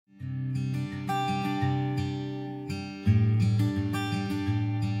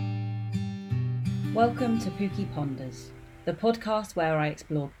Welcome to Pookie Ponders, the podcast where I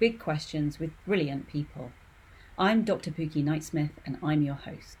explore big questions with brilliant people. I'm Dr. Pookie Knightsmith and I'm your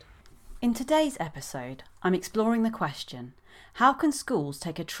host. In today's episode, I'm exploring the question, how can schools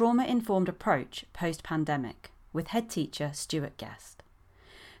take a trauma-informed approach post-pandemic, with head teacher Stuart Guest.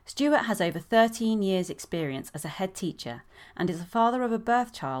 Stuart has over 13 years' experience as a head teacher and is a father of a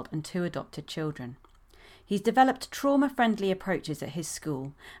birth child and 2 adopted children. He's developed trauma-friendly approaches at his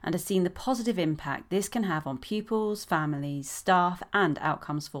school and has seen the positive impact this can have on pupils, families, staff and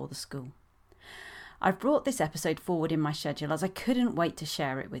outcomes for the school. I've brought this episode forward in my schedule as I couldn't wait to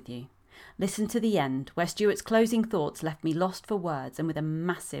share it with you. Listen to the end, where Stuart's closing thoughts left me lost for words and with a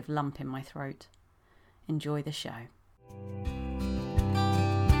massive lump in my throat. Enjoy the show.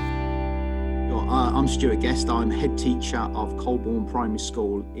 I'm Stuart Guest. I'm head teacher of Colborne Primary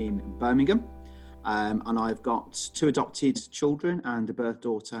School in Birmingham. And I've got 2 adopted children and a birth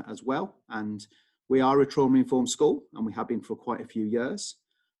daughter as well. And we are a trauma-informed school, and we have been for quite a few years.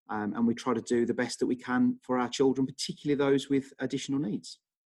 And we try to do the best that we can for our children, particularly those with additional needs.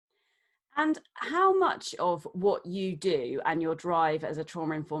 And how much of what you do and your drive as a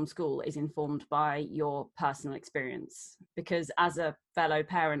trauma-informed school is informed by your personal experience? Because as a fellow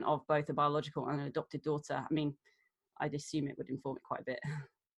parent of both a biological and an adopted daughter, I mean, I'd assume it would inform it quite a bit.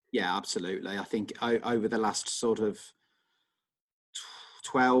 Yeah, absolutely. I think over the last sort of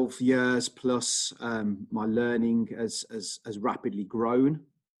 12 years plus, my learning has rapidly grown.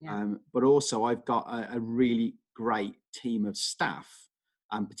 Yeah. But also I've got a really great team of staff,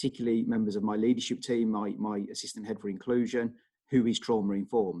 and particularly members of my leadership team, my assistant head for inclusion, who is trauma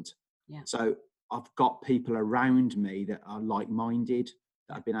informed. Yeah. So I've got people around me that are like-minded,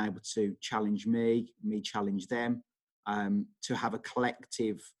 that have been able to challenge me challenge them, to have a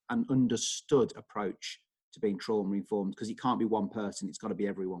collective and understood approach to being trauma informed, because it can't be one person, it's got to be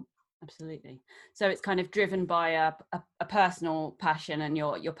everyone. Absolutely. So it's kind of driven by a personal passion and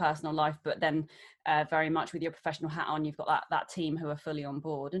your personal life, but then very much with your professional hat on, you've got that team who are fully on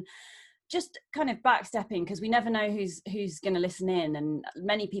board. And just kind of backstepping, because we never know who's going to listen in, and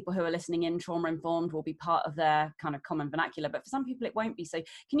many people who are listening in trauma informed will be part of their kind of common vernacular, but for some people it won't be. So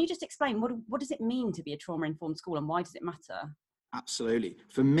can you just explain what does it mean to be a trauma informed school, and why does it matter? Absolutely.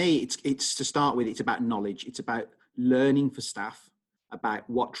 For me, it's to start with, it's about knowledge. It's about learning for staff about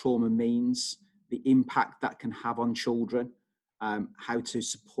what trauma means, the impact that can have on children, how to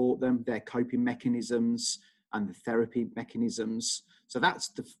support them, their coping mechanisms and the therapy mechanisms. So that's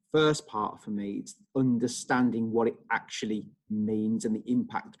the first part for me. It's understanding what it actually means and the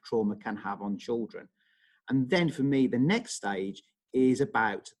impact trauma can have on children. And then for me, the next stage is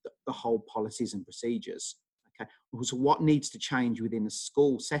about the whole policies and procedures. Okay, so what needs to change within a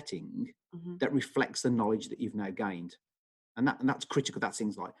school setting that reflects the knowledge that you've now gained? And that's critical. That's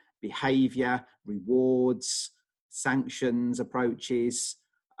things like behaviour, rewards, sanctions, approaches,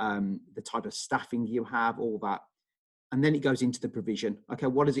 the type of staffing you have, all that. And then it goes into the provision. Okay,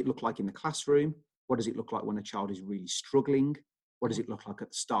 what does it look like in the classroom? What does it look like when a child is really struggling? What does it look like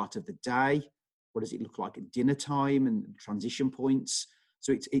at the start of the day? What does it look like at dinner time and transition points?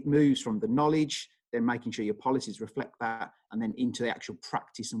 So it moves from the knowledge, then making sure your policies reflect that, and then into the actual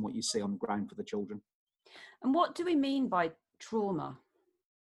practice and what you see on the ground for the children. And what do we mean by trauma?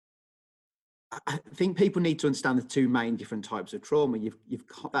 I think people need to understand the 2 main different types of trauma. You've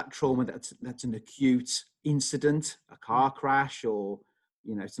got that trauma that's an acute incident, a car crash, or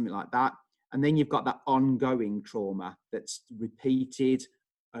something like that, and then you've got that ongoing trauma that's repeated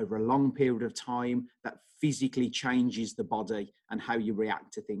over a long period of time, that physically changes the body and how you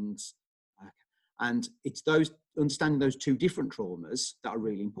react to things. And it's understanding those 2 different traumas that are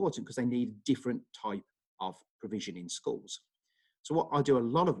really important, because they need a different type of provision in schools. So what I do a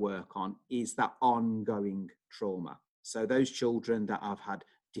lot of work on is that ongoing trauma. So those children that have had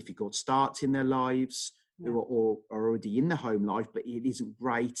difficult starts in their lives, who are already in the home life, but it isn't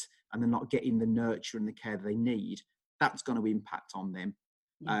great and they're not getting the nurture and the care they need, that's going to impact on them.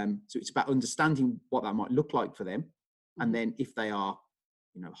 So it's about understanding what that might look like for them. And then if they are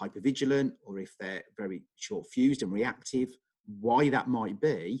hypervigilant, or if they're very short-fused and reactive, why that might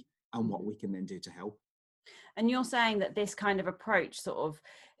be and what we can then do to help. And you're saying that this kind of approach sort of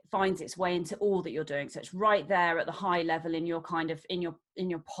finds its way into all that you're doing. So it's right there at the high level in your kind of in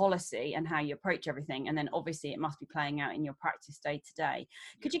your policy and how you approach everything. And then obviously it must be playing out in your practice day to day.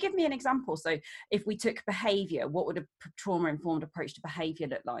 Could you give me an example? So if we took behaviour, what would a trauma-informed approach to behaviour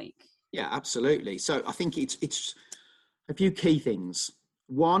look like? Yeah, absolutely. So I think it's a few key things.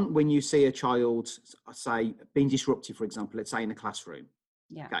 One, when you see a child, say, being disruptive, for example, let's say in a classroom.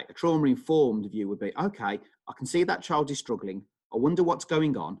 Yeah. Okay, a trauma-informed view would be, okay, I can see that child is struggling. I wonder what's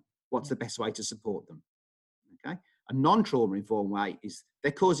going on. What's the best way to support them? Okay. A non-trauma informed way is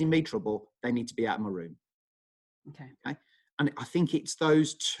they're causing me trouble. They need to be out of my room. Okay. Okay. And I think it's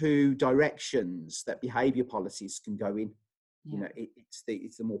those two directions that behaviour policies can go in. Yeah. You know,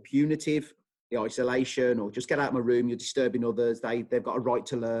 it's the more punitive, the isolation, or just get out of my room, you're disturbing others, they've got a right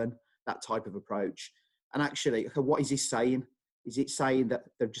to learn, that type of approach. And actually, okay, what is this saying? Is it saying that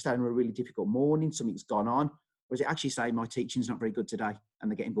they're just having a really difficult morning, something's gone on? Or is it actually saying my teaching's not very good today and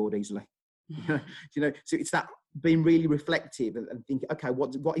they're getting bored easily? So it's that being really reflective and thinking, okay,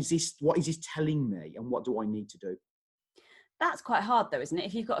 what is this telling me, and what do I need to do? That's quite hard though, isn't it?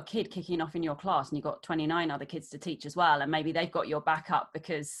 If you've got a kid kicking off in your class and you've got 29 other kids to teach as well, and maybe they've got your back up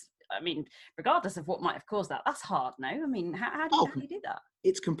because, I mean, regardless of what might have caused that, that's hard, no? I mean, how do you do that?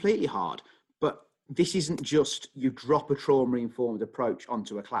 It's completely hard, but this isn't just you drop a trauma-informed approach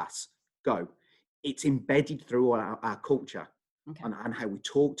onto a class, go. It's embedded through our culture. Okay. And how we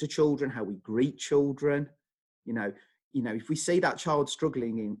talk to children, how we greet children. You know, if we see that child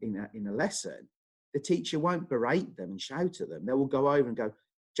struggling in a lesson, the teacher won't berate them and shout at them. They will go over and go,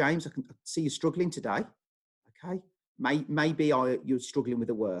 James, I can see you struggling today. Okay, maybe you're struggling with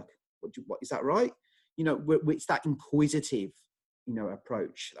the work. What is that right? You know, it's that inquisitive,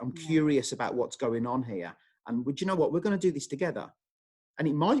 approach. I'm curious about what's going on here, and would you know what? We're going to do this together. And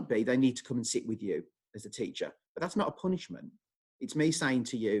it might be they need to come and sit with you as a teacher, but that's not a punishment. It's me saying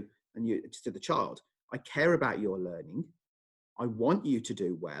to you and to the child, I care about your learning. I want you to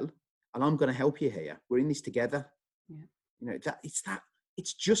do well, and I'm going to help you here. We're in this together. Yeah.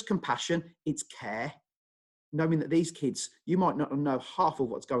 It's just compassion. It's care. Knowing that these kids, you might not know half of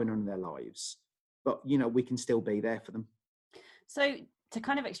what's going on in their lives, but, we can still be there for them. So to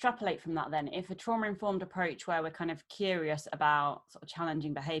kind of extrapolate from that then, if a trauma-informed approach where we're kind of curious about sort of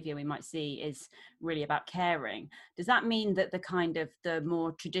challenging behaviour we might see is really about caring, does that mean that the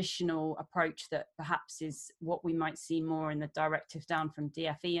more traditional approach that perhaps is what we might see more in the directives down from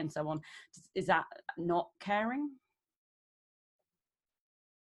DFE and so on, is that not caring?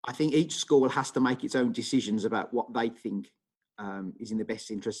 I think each school has to make its own decisions about what they think is in the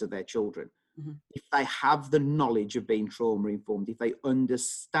best interest of their children. Mm-hmm. If they have the knowledge of being trauma-informed, if they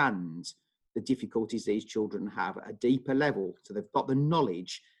understand the difficulties these children have at a deeper level, so they've got the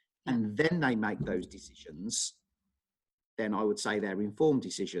knowledge, and then they make those decisions, then I would say they're informed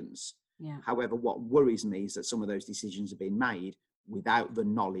decisions. Yeah. However, what worries me is that some of those decisions are being made without the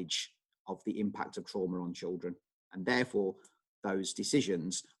knowledge of the impact of trauma on children, and therefore those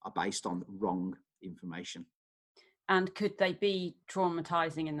decisions are based on wrong information. And could they be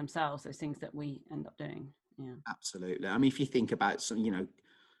traumatizing in themselves, those things that we end up doing? Yeah, absolutely. I mean, if you think about some,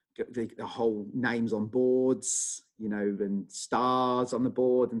 the whole names on boards, and stars on the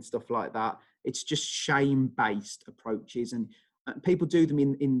board and stuff like that, it's just shame-based approaches, and people do them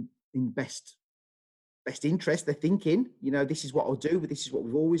in best interest. They're thinking, this is what I'll do, but this is what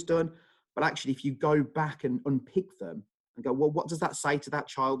we've always done. But actually, if you go back and unpick them and go, well, what does that say to that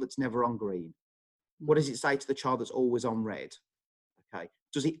child that's never on green? What does it say to the child that's always on red? Okay.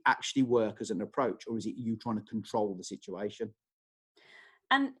 Does it actually work as an approach, or is it you trying to control the situation?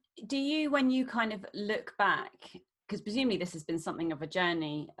 And do you, when you kind of look back, because presumably this has been something of a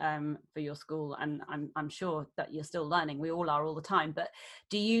journey for your school, and I'm sure that you're still learning, we all are all the time, but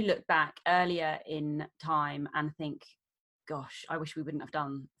do you look back earlier in time and think, gosh, I wish we wouldn't have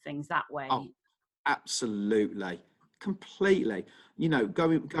done things that way? Oh, absolutely. Completely.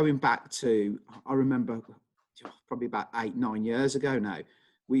 Going back to, I remember probably about 8-9 years ago now,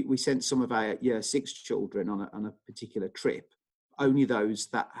 we sent some of our year 6 children on a particular trip, only those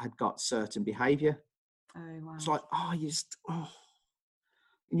that had got certain behaviour. Oh, wow. It's like,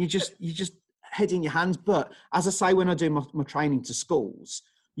 and you just head in your hands. But as I say, when I do my training to schools,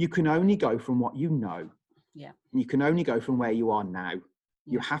 you can only go from what you know. Yeah. And you can only go from where you are now. Yeah.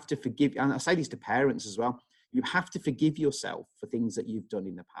 You have to forgive, and I say this to parents as well, you have to forgive yourself for things that you've done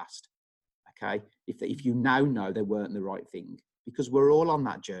in the past, okay? If you now know they weren't the right thing, because we're all on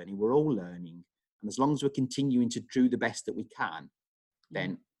that journey, we're all learning. And as long as we're continuing to do the best that we can,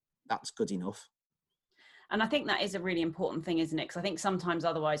 then that's good enough. And I think that is a really important thing, isn't it? Because I think sometimes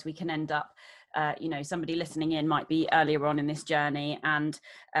otherwise we can end up, somebody listening in might be earlier on in this journey, and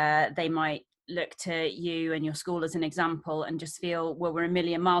they might look to you and your school as an example and just feel, well, we're a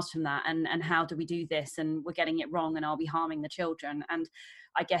million miles from that, and how do we do this, and we're getting it wrong, and I'll be harming the children. And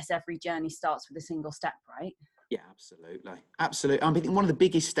I guess every journey starts with a single step, right? Yeah, absolutely. I mean, one of the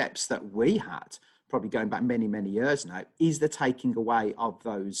biggest steps that we had, probably going back many years now, is the taking away of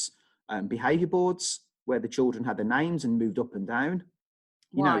those behaviour boards where the children had their names and moved up and down.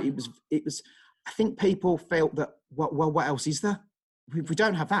 It was I think people felt that, well, what else is there? If we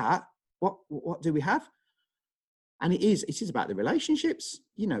don't have that, what do we have? And it is about the relationships.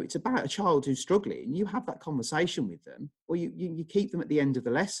 It's about a child who's struggling. You have that conversation with them, or you keep them at the end of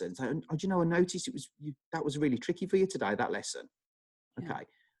the lesson. So, I noticed that was really tricky for you today, that lesson. Okay. Yeah.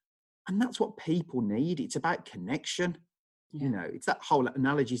 And that's what people need. It's about connection. Yeah. It's that whole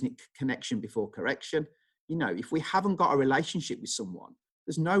analogy, isn't it? Connection before correction. If we haven't got a relationship with someone,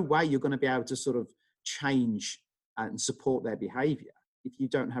 there's no way you're going to be able to sort of change and support their behavior. If you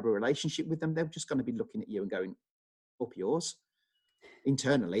don't have a relationship with them, they're just going to be looking at you and going, up yours,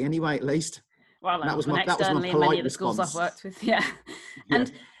 internally anyway, at least. Well, that was my polite many of the schools I've worked with. Yeah.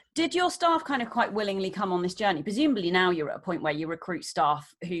 And did your staff kind of quite willingly come on this journey? Presumably now you're at a point where you recruit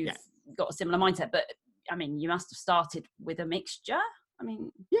staff who've got a similar mindset, but I mean, you must have started with a mixture.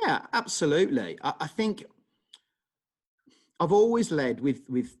 Yeah, absolutely. I think I've always led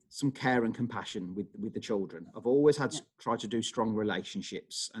with some care and compassion with the children. I've always had to try to do strong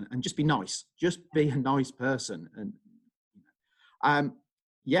relationships and just be nice, just be a nice person. And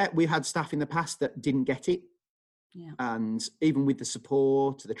we had staff in the past that didn't get it. Yeah. And even with the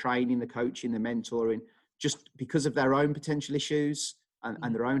support, the training, the coaching, the mentoring, just because of their own potential issues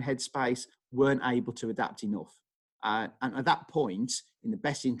and their own headspace, weren't able to adapt enough. And at that point, in the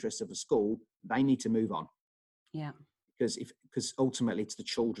best interest of the school, they need to move on. Yeah. Because ultimately it's the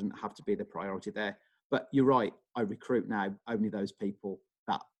children that have to be the priority there. But you're right, I recruit now only those people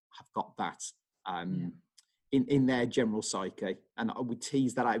that have got that in their general psyche. And I would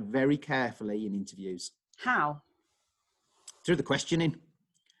tease that out very carefully in interviews. How? Through the questioning,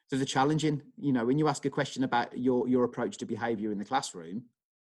 through the challenging. When you ask a question about your approach to behaviour in the classroom,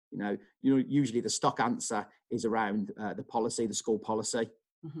 usually the stock answer is around the policy, the school policy.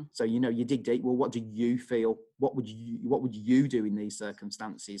 Mm-hmm. So, you dig deep. Well, what do you feel? What would you do in these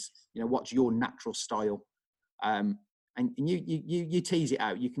circumstances? What's your natural style? And you tease it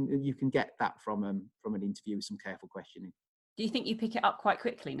out. You can get that from an interview with some careful questioning. Do you think you pick it up quite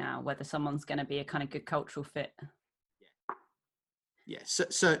quickly now, whether someone's going to be a kind of good cultural fit? Yeah,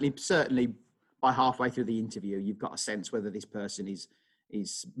 certainly. By halfway through the interview, you've got a sense whether this person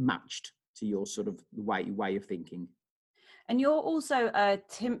is matched to your sort of way of thinking. And you're also a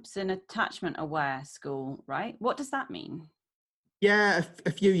Timpson attachment aware school, right? What does that mean? Yeah,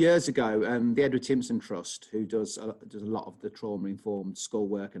 a few years ago, the Edward Timpson Trust, who does a lot of the trauma-informed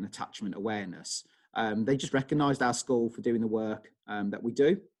schoolwork and attachment awareness, they just recognised our school for doing the work that we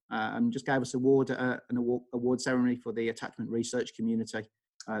do, and just gave us an award ceremony for the attachment research community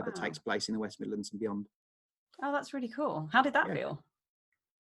that takes place in the West Midlands and beyond. Oh, that's really cool. How did that feel?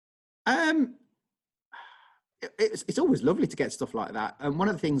 It's always lovely to get stuff like that. And one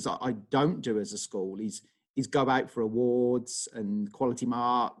of the things that I don't do as a school is go out for awards and quality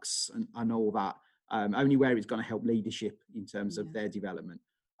marks and all that, only where it's going to help leadership in terms of their development.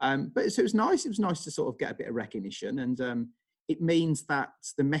 But so it was nice. It was nice to sort of get a bit of recognition. And it means that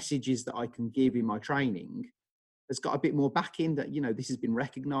the messages that I can give in my training has got a bit more backing, that, this has been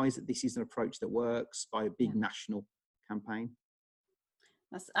recognised, that this is an approach that works by a big national campaign.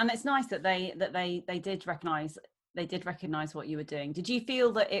 And it's nice that they did recognize what you were doing. Did you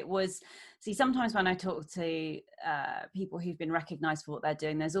feel that it was, sometimes when I talk to people who've been recognized for what they're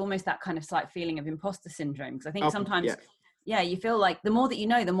doing, there's almost that kind of slight feeling of imposter syndrome, because I think sometimes you feel like the more that you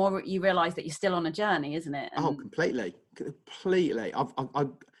know, the more you realize that you're still on a journey, isn't it? And completely I've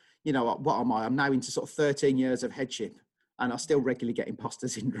what am I? I'm now into sort of 13 years of headship, and I still regularly get imposter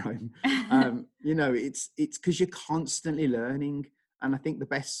syndrome. It's because you're constantly learning. And I think the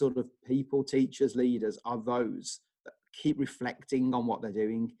best sort of people, teachers, leaders are those that keep reflecting on what they're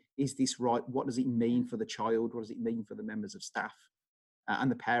doing. Is this right? What does it mean for the child? What does it mean for the members of staff and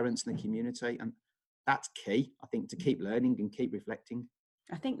the parents and the community? And that's key, I think, to keep learning and keep reflecting.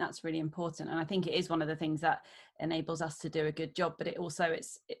 I think that's really important. And I think it is one of the things that enables us to do a good job. But it also,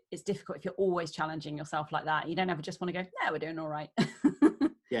 it's difficult if you're always challenging yourself like that. You don't ever just want to go, we're doing all right.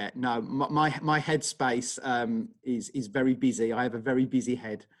 Yeah, no, my headspace is very busy. I have a very busy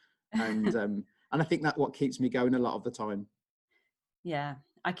head, and I think that's what keeps me going a lot of the time. Yeah,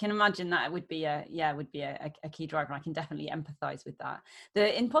 I can imagine that would be a key driver. I can definitely empathise with that.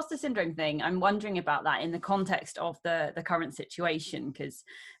 The imposter syndrome thing, I'm wondering about that in the context of the current situation, because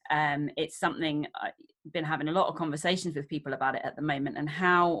it's something I've been having a lot of conversations with people about it at the moment, and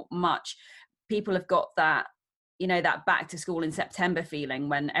how much people have got that, that back to school in September feeling,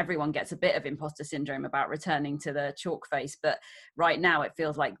 when everyone gets a bit of imposter syndrome about returning to the chalk face. But right now it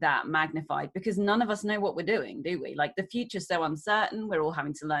feels like that magnified, because none of us know what we're doing, do we? Like, the future's so uncertain. We're all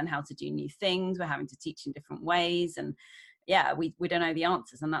having to learn how to do new things. We're having to teach in different ways. And we don't know the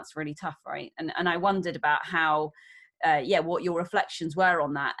answers, and that's really tough, right? And I wondered about how, what your reflections were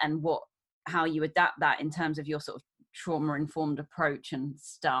on that, and what how you adapt that in terms of your sort of trauma-informed approach and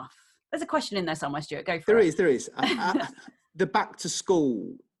stuff. There's a question in there somewhere, Stuart. Go for it. There is. The back to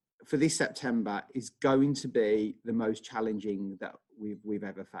school for this September is going to be the most challenging that we've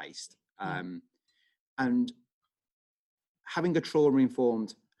ever faced. And having a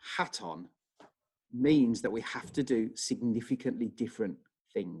trauma-informed hat on means that we have to do significantly different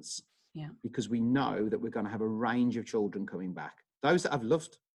things. Yeah. Because we know that we're going to have a range of children coming back. Those that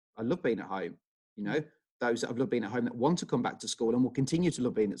I love being at home, you know, those that have loved being at home that want to come back to school and will continue to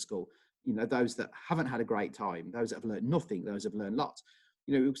love being at school, you know, those that haven't had a great time, those that have learned nothing, those that have learned lots,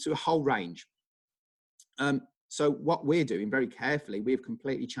 you know, so a whole range. So what we're doing very carefully, we've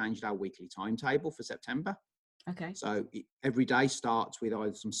completely changed our weekly timetable for September. Okay. So every day starts with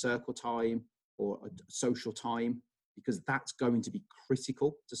either some circle time or a social time, because that's going to be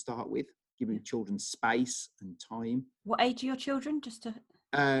critical to start with, giving children space and time. What age are your children? Just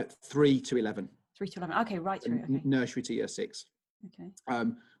to 3 to 11. 3 to 11. Okay, right through. Okay. Nursery to year 6.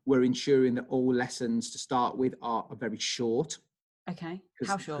 Okay. We're ensuring that all lessons to start with are very short. Okay.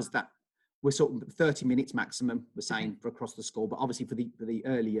 How short? Because that we're sort of 30 minutes maximum. We're saying for across the school, but obviously for the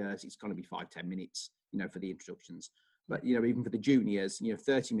early years, it's going to be 5-10 minutes. You know, for the introductions. But you know, even for the juniors, you know,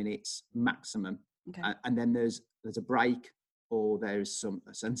 30 minutes maximum. Okay. And then there's a break, or there's some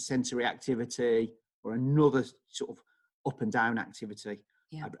sensory activity, or another sort of up and down activity.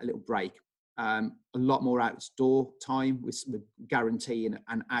 Yeah. A little break. A lot more outdoor time. We're guaranteeing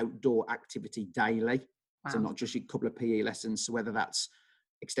an outdoor activity daily. Wow. So not just a couple of PE lessons. So whether that's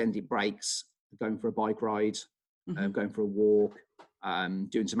extended breaks, going for a bike ride, going for a walk,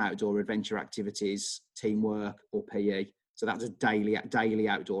 doing some outdoor adventure activities, teamwork, or PE. So that's a daily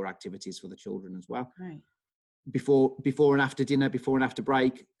outdoor activities for the children as well. Right. Before and after dinner, before and after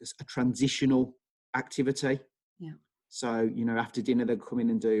break, it's a transitional activity. Yeah. So, you know, after dinner, they'll come in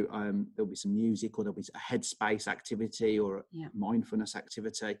and do, there'll be some music, or there'll be a headspace activity, or a mindfulness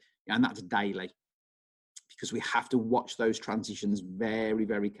activity. And that's daily, because we have to watch those transitions very,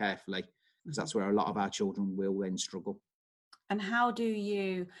 very carefully, because that's where a lot of our children will then struggle. And how do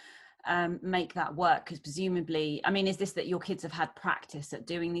you make that work? Because presumably, I mean, is this that your kids have had practice at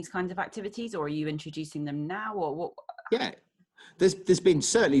doing these kinds of activities, or are you introducing them now, or what? Yeah. There's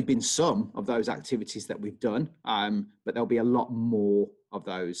certainly been some of those activities that we've done, but there'll be a lot more of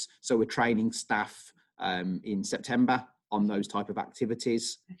those. So we're training staff in September on those type of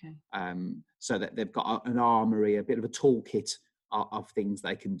activities, so that they've got an armoury, a bit of a toolkit of things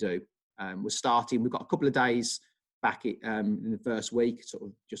they can do. We've got a couple of days back in the first week, sort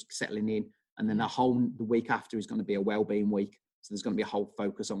of just settling in, and then the week after is going to be a wellbeing week. So there's going to be a whole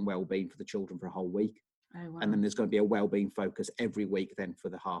focus on wellbeing for the children for a whole week. Oh, wow. And then there's going to be a wellbeing focus every week then for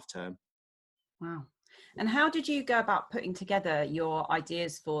the half term. Wow. And how did you go about putting together your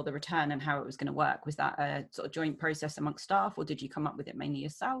ideas for the return and how it was going to work? Was that a sort of joint process amongst staff, or did you come up with it mainly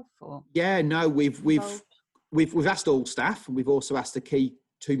yourself? Or yeah, no, we've asked all staff, and we've also asked the key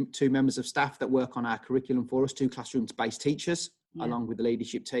two members of staff that work on our curriculum for us, 2 classroom-based teachers, along with the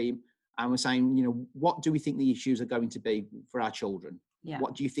leadership team. And we're saying, you know, what do we think the issues are going to be for our children? Yeah.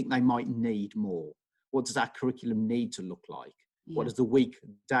 What do you think they might need more? What does our curriculum need to look like? Yeah. What does the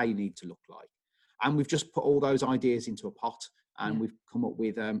weekday need to look like? And we've just put all those ideas into a pot, and we've come up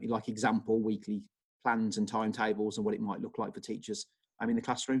with like example weekly plans and timetables and what it might look like for teachers in the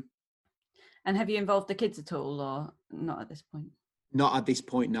classroom. And have you involved the kids at all, or not at this point? Not at this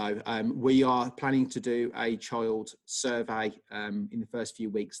point, no. We are planning to do a child survey in the first few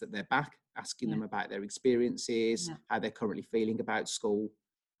weeks that they're back, asking them about their experiences, how they're currently feeling about school.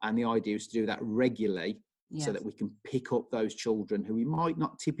 And the idea is to do that regularly, so that we can pick up those children who we might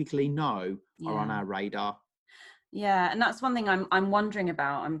not typically know are on our radar. Yeah, and that's one thing I'm wondering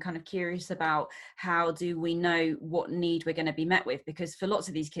about. I'm kind of curious about, how do we know what need we're going to be met with? Because for lots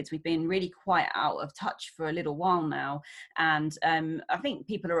of these kids, we've been really quite out of touch for a little while now. And I think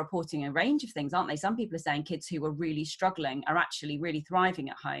people are reporting a range of things, aren't they? Some people are saying kids who are really struggling are actually really thriving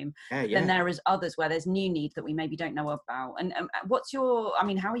at home. Then there is others where there's new needs that we maybe don't know about. And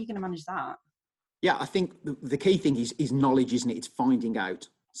how are you going to manage that? Yeah, I think the key thing is knowledge, isn't it? It's finding out.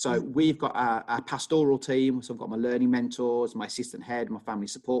 So we've got our pastoral team. So I've got my learning mentors, my assistant head, my family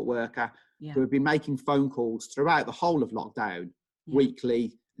support worker, who have been making phone calls throughout the whole of lockdown,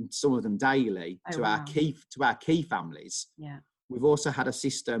 weekly, and some of them daily, to our key families. Yeah. We've also had a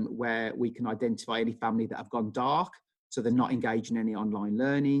system where we can identify any family that have gone dark, so they're not engaging in any online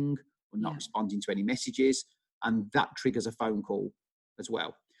learning or not responding to any messages, and that triggers a phone call as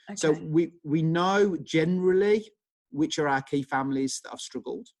well. Okay. So we know generally which are our key families that have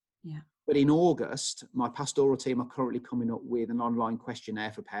struggled. Yeah. But in August, my pastoral team are currently coming up with an online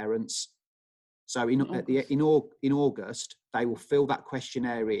questionnaire for parents, So in August, they will fill that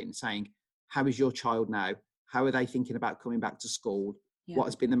questionnaire in saying, how is your child now? How are they thinking about coming back to school? Yeah. What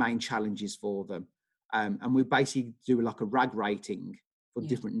has been the main challenges for them? And we basically do like a RAG rating for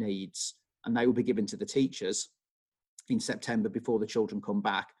different needs, and they will be given to the teachers in September before the children come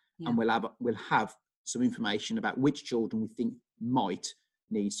back. And we'll have some information about which children we think might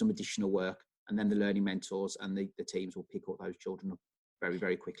need some additional work, and then the learning mentors and the teams will pick up those children up very,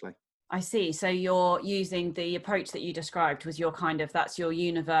 very quickly. I see. So you're using the approach that you described was your that's your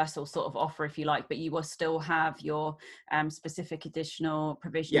universal sort of offer, if you like, but you will still have your specific additional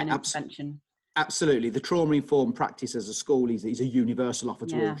provision and intervention. Absolutely. The trauma-informed practice as a school is a universal offer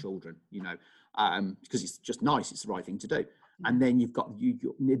to all children, because it's just nice. It's the right thing to do. And then you've got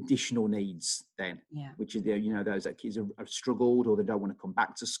additional needs then, which is, those that kids have struggled, or they don't want to come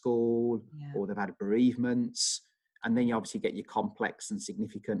back to school, or they've had bereavements. And then you obviously get your complex and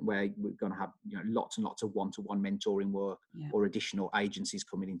significant, where we're going to have lots and lots of one-to-one mentoring work, or additional agencies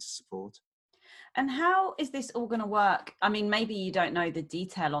coming in to support. And how is this all going to work? I mean, maybe you don't know the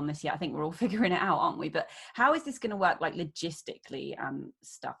detail on this yet. I think we're all figuring it out, aren't we? But how is this going to work, like logistically and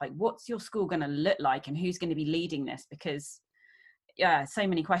stuff? Like, what's your school going to look like, and who's going to be leading this? Because so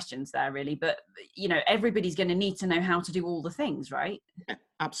many questions there, really. But everybody's going to need to know how to do all the things, right? Yeah,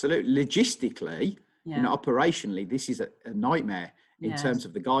 absolutely. Logistically, operationally, this is a nightmare in terms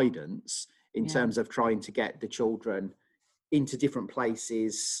of the guidance, in terms of trying to get the children into different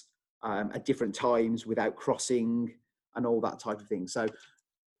places at different times without crossing and all that type of thing. So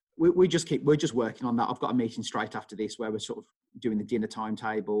we're just working on that. I've got a meeting straight after this where we're sort of doing the dinner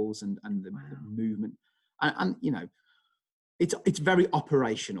timetables and the movement, and it's very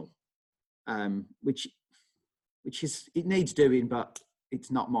operational, which is, it needs doing, but it's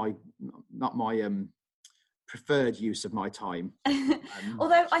not my preferred use of my time.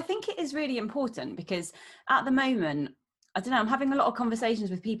 Although I think it is really important, because at the moment, I don't know, I'm having a lot of conversations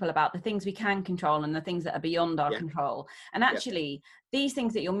with people about the things we can control and the things that are beyond our control. And actually, these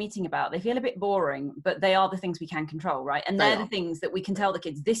things that you're meeting about, they feel a bit boring, but they are the things we can control, right? And they're the things that we can tell the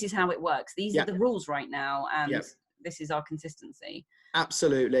kids, this is how it works. These are the rules right now. And this is our consistency.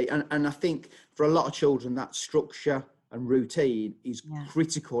 Absolutely. And I think for a lot of children, that structure and routine is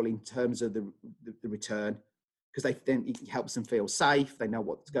critical in terms of the return, because then it helps them feel safe. They know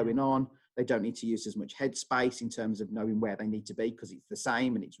what's going on. They don't need to use as much headspace in terms of knowing where they need to be, because it's the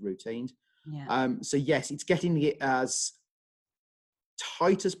same and it's routine. So yes, it's getting it as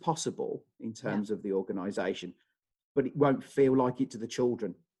tight as possible in terms of the organisation, but it won't feel like it to the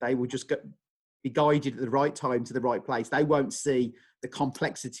children. They will just be guided at the right time to the right place. They won't see the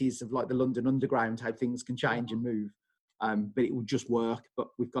complexities of like the London Underground, how things can change and move. But it will just work, but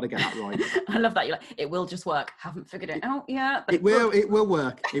we've got to get that right. I love that. You're like, it will just work. Haven't figured it out yet. But it will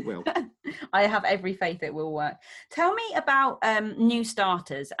work. It will. I have every faith it will work. Tell me about new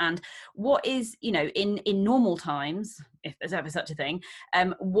starters, and what is, in normal times, if there's ever such a thing,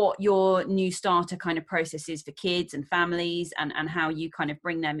 what your new starter kind of process is for kids and families, and how you kind of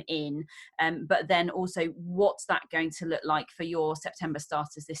bring them in. But then also, what's that going to look like for your September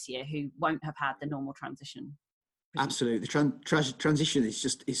starters this year who won't have had the normal transition? Absolutely. The transition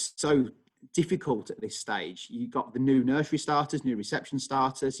is so difficult at this stage. You've got the new nursery starters, new reception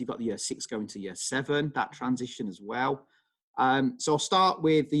starters. You've got the year 6 going to year 7, that transition as well. So I'll start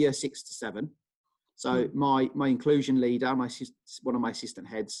with the year 6 to 7. So my inclusion leader, one of my assistant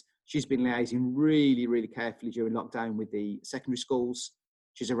heads, she's been liaising really, really carefully during lockdown with the secondary schools.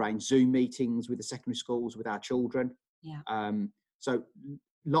 She's arranged Zoom meetings with the secondary schools with our children. So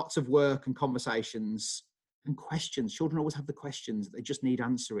lots of work and conversations and questions. Children always have the questions that they just need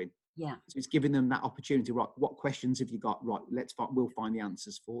answering. So it's giving them that opportunity. Right, what questions have you got? Right, we'll find the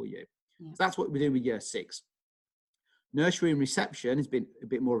answers for you. So that's what we're doing with year 6. Nursery and reception has been a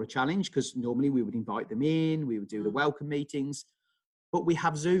bit more of a challenge, because normally we would invite them in, we would do the welcome meetings, but we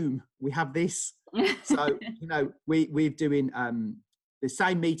have Zoom, we have this. So we're doing the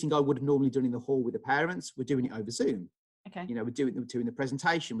same meeting I would have normally done in the hall with the parents. We're doing it over Zoom. We're doing the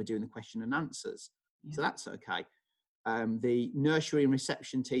presentation, we're doing the question and answers. So that's okay. The nursery and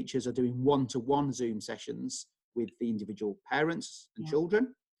reception teachers are doing one-to-one Zoom sessions with the individual parents and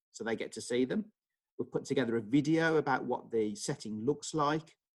children, so they get to see them. We've put together a video about what the setting looks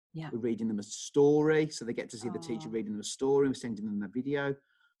like. We're reading them a story, so they get to see the teacher reading them a story. We're sending them a video.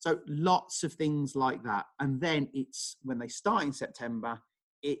 So lots of things like that. And then it's, when they start in September,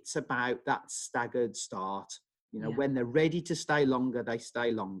 it's about that staggered start. When they're ready to stay longer, they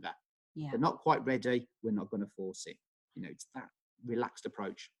stay longer. They're not quite ready, we're not going to force it. It's that relaxed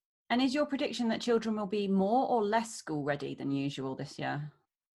approach. And is your prediction that children will be more or less school ready than usual this year?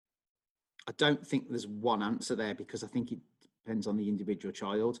 I don't think there's one answer there, because I think it depends on the individual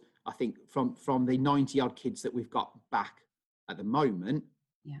child. I think from the 90 odd kids that we've got back at the moment,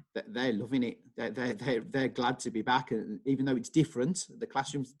 that they're loving it. They're glad to be back, and even though it's different, the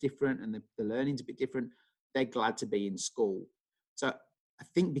classroom's different and the learning's a bit different, they're glad to be in school. So I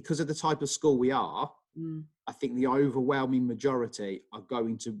think because of the type of school we are, I think the overwhelming majority are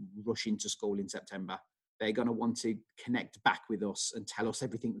going to rush into school in September. They're going to want to connect back with us and tell us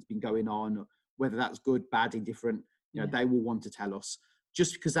everything that's been going on, whether that's good, bad, indifferent. You know, they will want to tell us,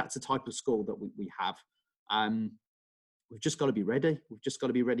 just because that's the type of school that we have. We've just got to be ready. We've just got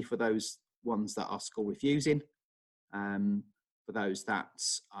to be ready for those ones that are school refusing, for those that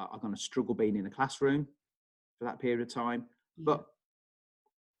are going to struggle being in a classroom for that period of time. But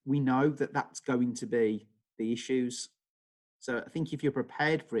we know that that's going to be the issues. So I think if you're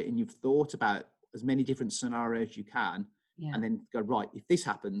prepared for it and you've thought about as many different scenarios you can, and then go, right, if this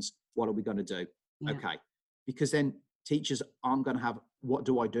happens, what are we going to do? Okay. Because then teachers aren't going to have, what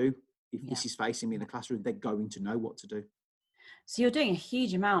do I do if this is facing me in the classroom? They're going to know what to do. So you're doing a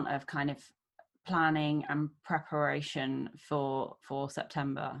huge amount of kind of planning and preparation for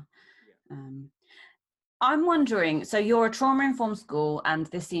September. I'm wondering, so you're a trauma-informed school, and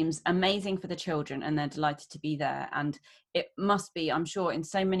this seems amazing for the children, and they're delighted to be there. And it must be, I'm sure, in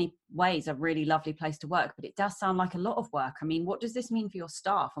so many ways, a really lovely place to work, but it does sound like a lot of work. I mean, what does this mean for your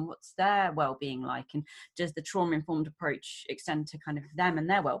staff, and what's their well-being like? And does the trauma-informed approach extend to kind of them and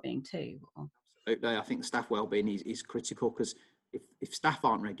their well-being too? Absolutely. I think staff well-being is critical, because if staff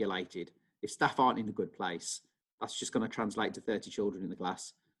aren't regulated, if staff aren't in a good place, that's just going to translate to 30 children in the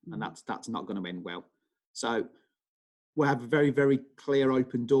class, and that's not going to end well. So we'll have a very, very clear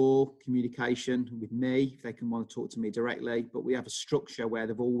open door communication with me if they can want to talk to me directly, but we have a structure where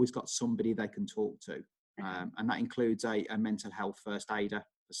they've always got somebody they can talk to. And that includes a mental health first aider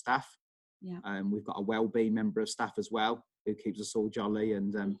for staff. We've got a wellbeing member of staff as well, who keeps us all jolly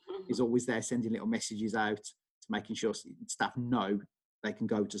and is always there sending little messages out to making sure staff know they can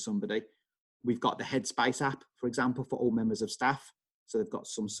go to somebody. We've got the Headspace app, for example, for all members of staff. So they've got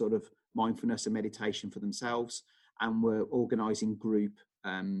some sort of mindfulness and meditation for themselves. And we're organising group,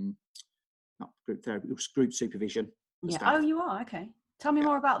 not group therapy, group supervision. Oh, you are? Okay. Tell me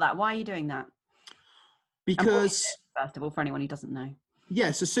more about that. Why are you doing that? Because, first of all, for anyone who doesn't know.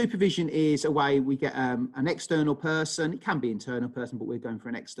 Yeah, so supervision is a way we get an external person. It can be internal person, but we're going for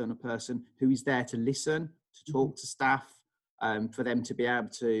an external person who is there to listen, to talk to staff, for them to be able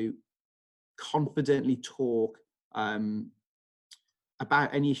to confidently talk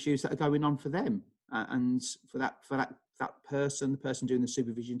about any issues that are going on for them, and for that person, the person doing the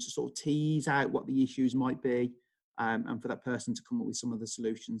supervision, to sort of tease out what the issues might be, and for that person to come up with some of the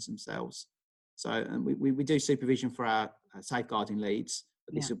solutions themselves. So we do supervision for our safeguarding leads,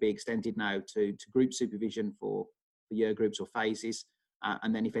 but this will be extended now to group supervision for year groups or phases.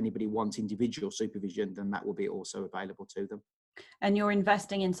 And then if anybody wants individual supervision, then that will be also available to them. And you're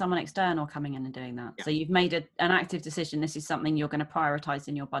investing in someone external coming in and doing that. So you've made an active decision. This is something you're going to prioritise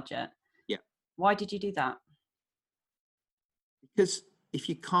in your budget. Yeah. Why did you do that? Because if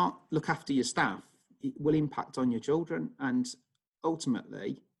you can't look after your staff, it will impact on your children. And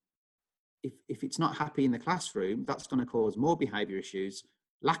ultimately, if it's not happy in the classroom, that's going to cause more behaviour issues,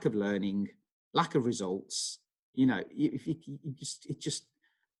 lack of learning, lack of results. You know, it just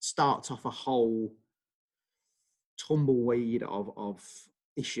starts off a whole tumbleweed of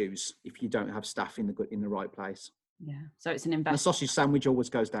issues if you don't have staff in the right place. Yeah, so it's an investment. The sausage sandwich always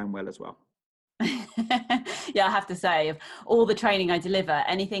goes down well as well. Yeah, I have to say, of all the training I deliver,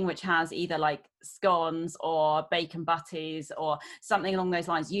 anything which has either like scones or bacon butties or something along those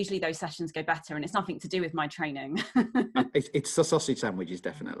lines, usually those sessions go better, and it's nothing to do with my training. It's the sausage sandwiches,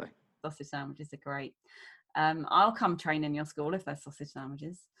 definitely. Sausage sandwiches are great. I'll come train in your school if there's sausage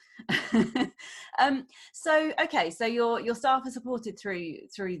sandwiches. So your staff are supported through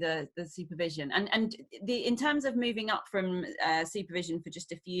the supervision, and in terms of moving up from supervision for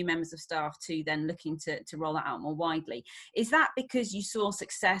just a few members of staff to then looking to roll that out more widely, is that because you saw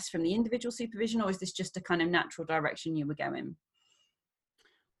success from the individual supervision, or is this just a kind of natural direction you were going?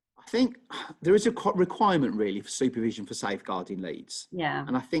 I think there is a requirement really for supervision for safeguarding leads. Yeah.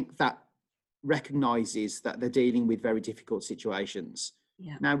 And I think that recognises that they're dealing with very difficult situations.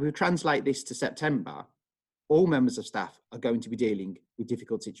 Yeah. Now, we translate this to September, all members of staff are going to be dealing with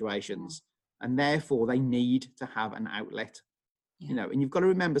difficult situations, and therefore they need to have an outlet. You know, and you've got to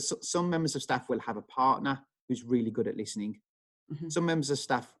remember, some members of staff will have a partner who's really good at listening. Some members of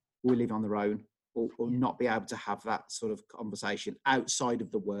staff will live on their own. or not be able to have that sort of conversation outside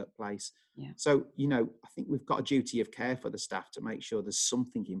of the workplace. Yeah. So, I think we've got a duty of care for the staff to make sure there's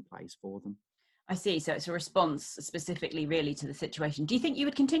something in place for them. I see. So it's a response specifically really to the situation. Do you think you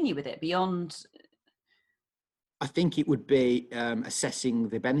would continue with it beyond? I think it would be assessing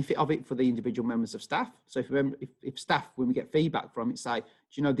the benefit of it for the individual members of staff. So if staff, when we get feedback from it, say,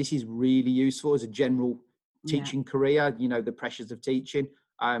 this is really useful as a general teaching career, the pressures of teaching,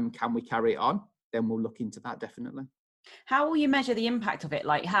 can we carry it on? Then we'll look into that, definitely. How will you measure the impact of it?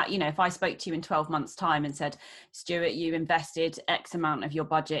 Like, how, if I spoke to you in 12 months' time and said, Stuart, you invested X amount of your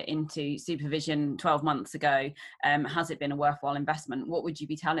budget into supervision 12 months ago, has it been a worthwhile investment? What would you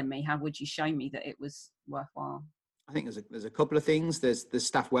be telling me? How would you show me that it was worthwhile? I think there's a couple of things. There's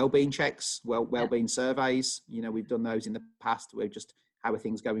staff wellbeing checks, wellbeing surveys. We've done those in the past. We're just, how are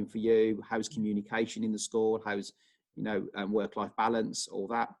things going for you? How's communication in the school? How's, work-life balance, all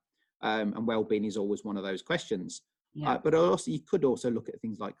that. And wellbeing is always one of those questions. Yeah. But also, you could also look at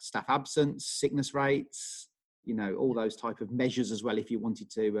things like staff absence, sickness rates, all those type of measures as well, if you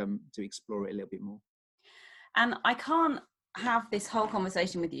wanted to explore it a little bit more. And I can't have this whole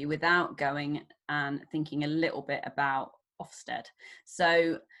conversation with you without going and thinking a little bit about Ofsted.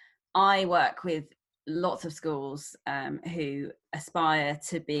 So I work with lots of schools who aspire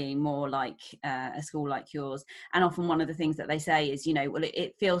to be more like a school like yours, and often one of the things that they say is,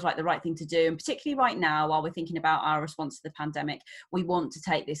 it feels like the right thing to do, and particularly right now while we're thinking about our response to the pandemic, we want to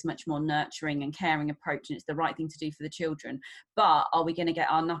take this much more nurturing and caring approach, and it's the right thing to do for the children. But are we going to get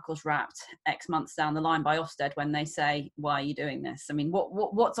our knuckles wrapped X months down the line by Ofsted when they say, why are you doing this? I mean,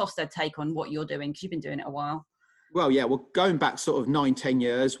 what's Ofsted take on what you're doing, because you've been doing it a while? Well, yeah, going back sort of 9-10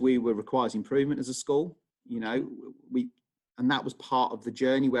 years, we were requires improvement as a school, and that was part of the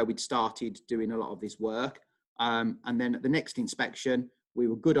journey where we'd started doing a lot of this work. And then at the next inspection, we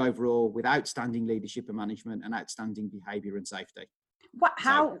were good overall with outstanding leadership and management and outstanding behaviour and safety.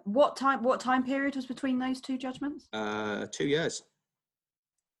 What time period was between those two judgments? 2 years.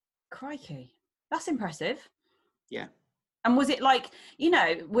 Crikey, that's impressive. Yeah. And was it like,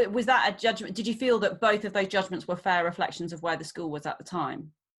 was that a judgment? Did you feel that both of those judgments were fair reflections of where the school was at the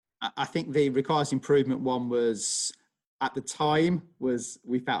time? I think the requires improvement one was, at the time,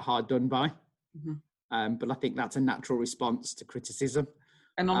 we felt hard done by. Mm-hmm. But I think that's a natural response to criticism.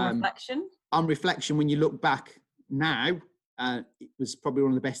 And on reflection? On reflection, when you look back now, it was probably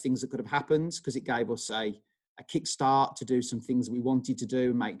one of the best things that could have happened, because it gave us a kickstart to do some things we wanted to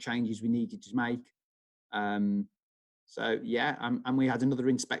do and make changes we needed to make. So yeah, and we had another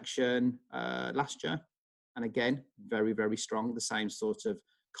inspection last year, and again, very, very strong. The same sort of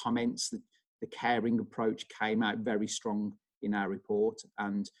comments, the caring approach came out very strong in our report,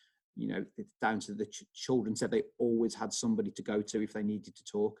 and down to the children said they always had somebody to go to if they needed to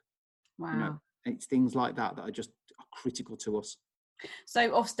talk. Wow. It's things like that are just critical to us. So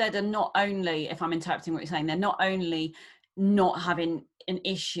Ofsted are not only, if I'm interpreting what you're saying, they're not only not having an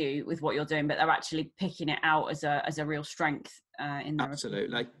issue with what you're doing, but they're actually picking it out as a real strength in their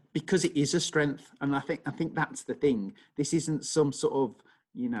absolutely report. Because it is a strength, and I think that's the thing. This isn't some sort of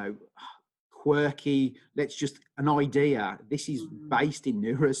quirky, an idea. This is based in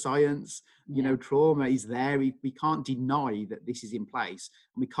neuroscience. Trauma is there. We can't deny that this is in place,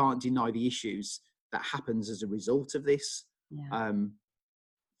 and we can't deny the issues that happens as a result of this.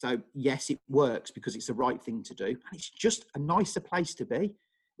 So yes, it works because it's the right thing to do, and it's just a nicer place to be.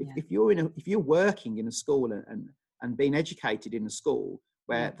 If you're working in a school and being educated in a school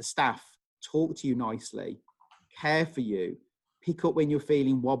where the staff talk to you nicely, care for you, pick up when you're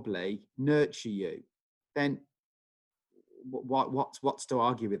feeling wobbly, nurture you, then what's to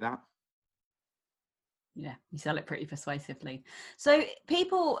argue with that? Yeah, you sell it pretty persuasively. So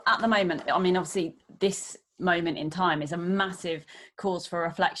people at the moment, I mean, obviously this moment in time is a massive cause for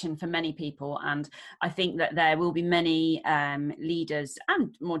reflection for many people, and I think that there will be many leaders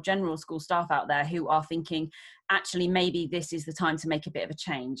and more general school staff out there who are thinking, actually maybe this is the time to make a bit of a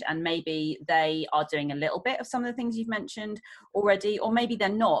change, and maybe they are doing a little bit of some of the things you've mentioned already, or maybe they're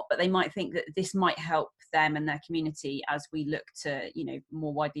not, but they might think that this might help them and their community as we look to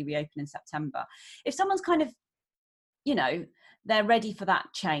more widely reopen in September. If someone's kind of they're ready for that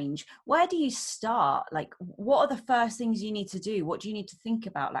change, where do you start? Like, what are the first things you need to do? What do you need to think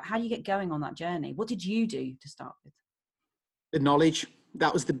about? Like, how do you get going on that journey? What did you do to start with? The knowledge.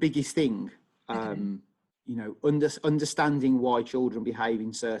 That was the biggest thing. Understanding why children behave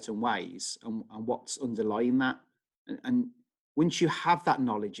in certain ways and what's underlying that. And once you have that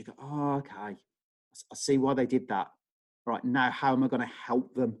knowledge, you go, oh, okay, I see why they did that. Right, now how am I going to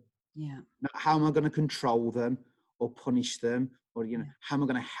help them? Yeah. How am I going to control them or punish them or, how am I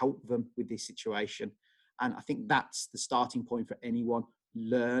going to help them with this situation? And I think that's the starting point for anyone.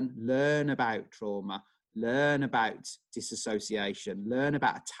 Learn about trauma, learn about disassociation, learn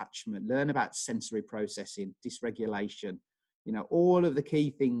about attachment, learn about sensory processing, dysregulation, all of the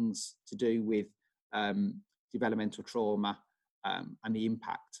key things to do with developmental trauma and the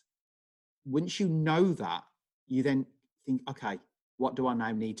impact. Once you know that, you then think, okay, what do I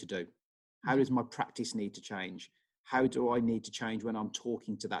now need to do? How does my practice need to change? How do I need to change when I'm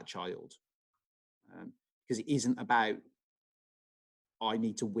talking to that child? Because it isn't about I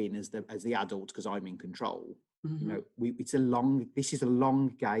need to win as the adult because I'm in control. This is a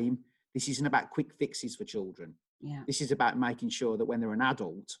long game. This isn't about quick fixes for children. Yeah. This is about making sure that when they're an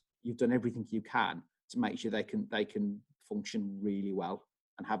adult, you've done everything you can to make sure they can function really well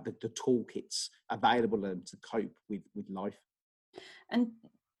and have the toolkits available to them to cope with life. And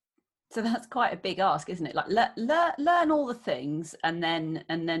so that's quite a big ask, isn't it? Like learn all the things and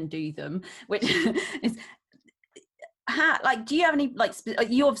then do them, which is do you have any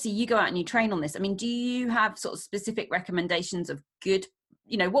you go out and you train on this? I mean, do you have sort of specific recommendations of good,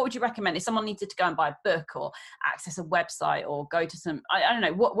 what would you recommend if someone needed to go and buy a book or access a website or go to some, I don't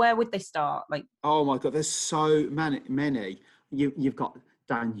know, where would they start? Like, oh my God, there's so many. You've got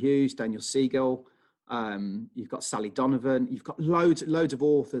Dan Hughes, Daniel Siegel, you've got Sally Donovan, you've got loads of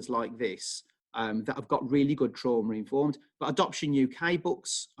authors like this that have got really good trauma informed. But Adoption UK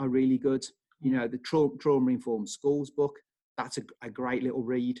books are really good. The trauma informed schools book, that's a great little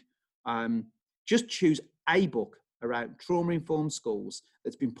read. Just choose a book around trauma informed schools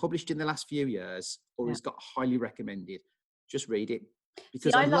that's been published in the last few years or has got highly recommended. Just read it,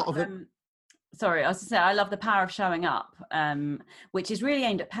 because I love The Power of Showing Up, which is really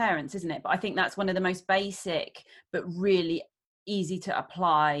aimed at parents, isn't it? But I think that's one of the most basic but really easy to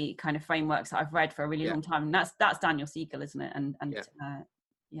apply kind of frameworks that I've read for a really long time. And that's Daniel Siegel, isn't it? And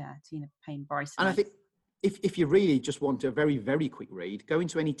Tina Payne Bryson. And I think if you really just want a very, very quick read, go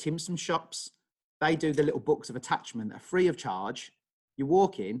into any Timson shops. They do the little books of attachment that are free of charge. You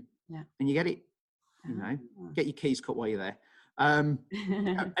walk in and you get it, get your keys cut while you're there. And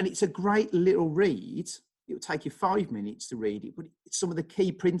it's a great little read. It'll take you 5 minutes to read it, but it's some of the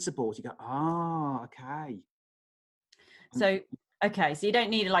key principles. You go, okay. So you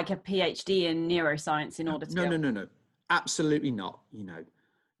don't need like a PhD in neuroscience in order to No, absolutely not.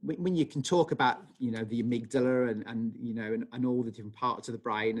 When you can talk about the amygdala and all the different parts of the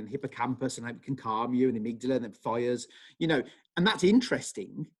brain and the hippocampus and how it can calm you, and the amygdala and it fires, and that's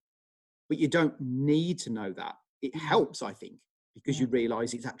interesting, but you don't need to know that. It helps, I think, because you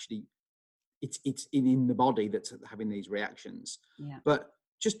realize it's actually it's in the body that's having these reactions. But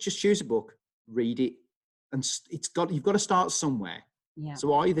just choose a book, read it, and you've got to start somewhere.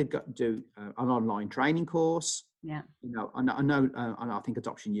 So I either do an online training course. I know, and I think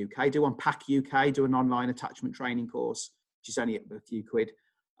Adoption UK do, Unpack UK do an online attachment training course, which is only a few quid.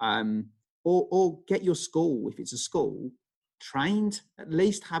 Or get your school, if it's a school, trained, at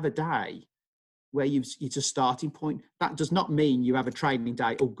least have a day where it's a starting point. That does not mean you have a training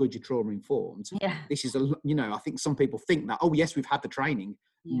day, oh good, you're trauma informed. This is I think some people think that, oh yes, we've had the training.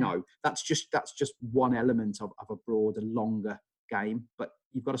 No, that's just one element of a broader, longer game. But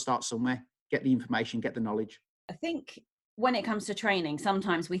you've got to start somewhere, get the information, get the knowledge. I think when it comes to training,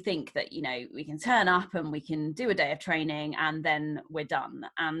 sometimes we think that, we can turn up and we can do a day of training and then we're done.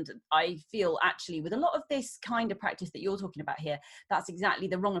 And I feel actually with a lot of this kind of practice that you're talking about here, that's exactly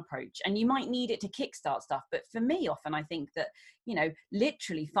the wrong approach. And you might need it to kickstart stuff. But for me, often I think that,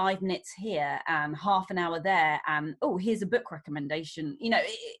 literally 5 minutes here and half an hour there and, oh, here's a book recommendation.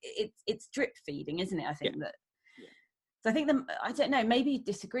 It's drip feeding, isn't it? I think that. So I think I don't know, maybe you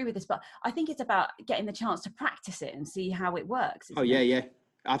disagree with this, but I think it's about getting the chance to practice it and see how it works. Yeah.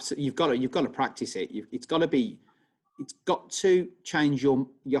 Absolutely. You've got to practice it. It's got to change your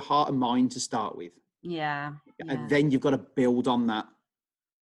heart and mind to start with. And then you've got to build on that.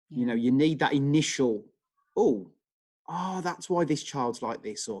 You need that initial, that's why this child's like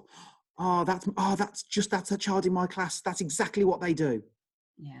this, or that's a child in my class. That's exactly what they do.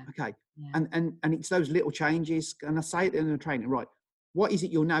 Okay. And it's those little changes. And I say it in the training, right? What is it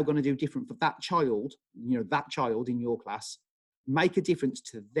you're now going to do different for that child? That child in your class, make a difference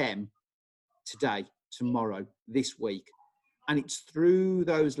to them today, tomorrow, this week. And it's through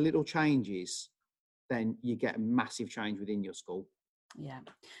those little changes, then you get a massive change within your school.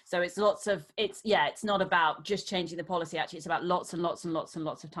 So it's it's not about just changing the policy. Actually, it's about lots and lots and lots and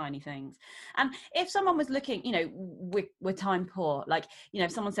lots of tiny things. And if someone was looking, we're time poor, like,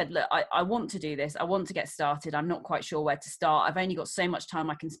 if someone said, look, I want to do this, I want to get started, I'm not quite sure where to start, I've only got so much time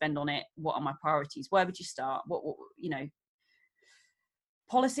I can spend on it, what are my priorities, where would you start? What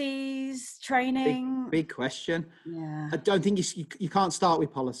Policies, training? Big question. Yeah. I don't think you can't start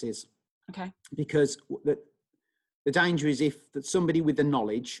with policies. Okay. Because the danger is if that somebody with the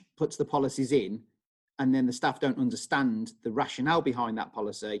knowledge puts the policies in and then the staff don't understand the rationale behind that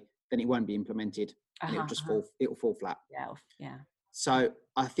policy, then it won't be implemented and it'll fall flat. Yeah. So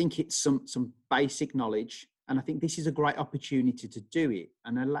I think it's some basic knowledge, and I think this is a great opportunity to do it.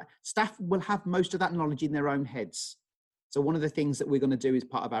 And staff will have most of that knowledge in their own heads. So one of the things that we're going to do as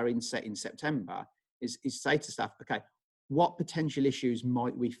part of our inset in September is say to staff, okay, what potential issues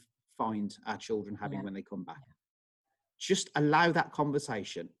might we find our children having when they come back? Just allow that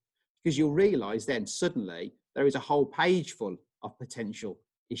conversation, because you'll realise then suddenly there is a whole page full of potential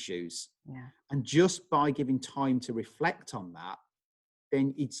issues. Yeah. And just by giving time to reflect on that,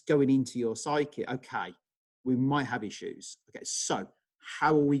 then it's going into your psyche. Okay, we might have issues. Okay, so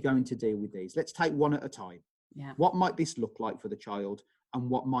how are we going to deal with these? Let's take one at a time. Yeah. What might this look like for the child, and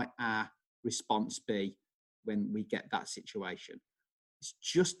what might our response be when we get that situation? It's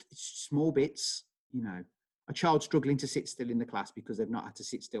small bits, a child struggling to sit still in the class because they've not had to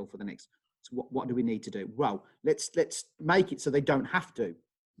sit still for the next. So what do we need to do? Well, let's make it so they don't have to.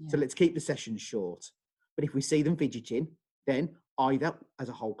 Yeah. So let's keep the sessions short. But if we see them fidgeting, then either as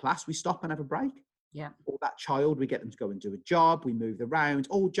a whole class, we stop and have a break. Yeah. Or that child, we get them to go and do a job. We move them around.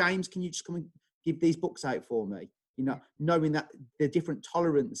 Oh, James, can you just come and give these books out for me? Knowing that the different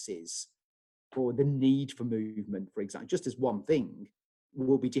tolerances for the need for movement, for example, just as one thing,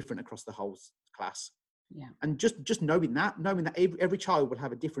 will be different across the whole class. Yeah. And just knowing that every child will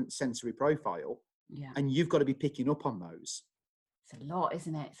have a different sensory profile. Yeah. And you've got to be picking up on those. It's a lot,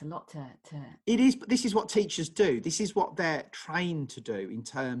 isn't it? It's a lot to... It is, but this is what teachers do. This is what they're trained to do in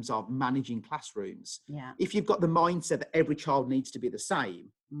terms of managing classrooms. Yeah. If you've got the mindset that every child needs to be the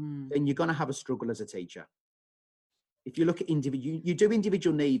same, then you're going to have a struggle as a teacher. If you look at you do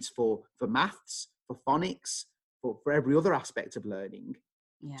individual needs for maths, for phonics, for every other aspect of learning.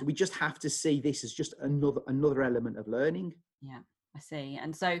 Yeah. So we just have to see this as just another element of learning. Yeah. I see.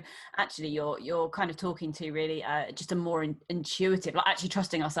 And so actually you're kind of talking to really just a more intuitive, like actually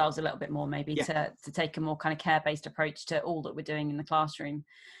trusting ourselves a little bit more maybe to take a more kind of care-based approach to all that we're doing in the classroom.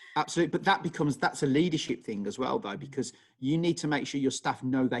 Absolutely. But that's a leadership thing as well though, because you need to make sure your staff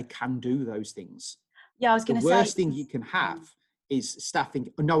know they can do those things. Yeah, I was going to say. The worst thing you can have is staff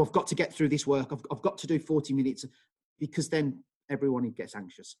think, oh, no, I've got to get through this work. I've got to do 40 minutes, because then everyone gets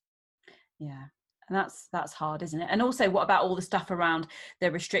anxious. Yeah. And that's hard, isn't it? And also, what about all the stuff around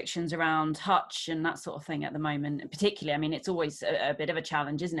the restrictions around Hutch and that sort of thing at the moment? And particularly, I mean, it's always a bit of a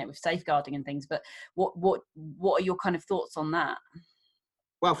challenge, isn't it, with safeguarding and things? But what are your kind of thoughts on that?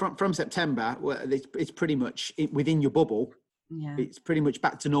 Well, from September, it's pretty much within your bubble. Yeah. It's pretty much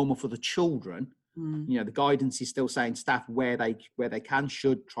back to normal for the children. The guidance is still saying staff where they can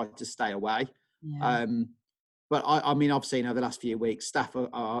should try to stay away. Yeah. But I mean, I've seen over the last few weeks, staff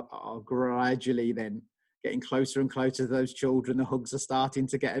are gradually then getting closer and closer to those children. The hugs are starting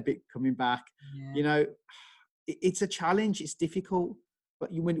to get a bit coming back. Yeah. It's a challenge. It's difficult. But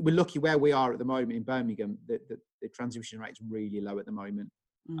we're lucky where we are at the moment in Birmingham. The transmission rate is really low at the moment.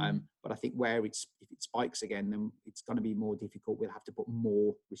 But I think if it spikes again, then it's going to be more difficult. We'll have to put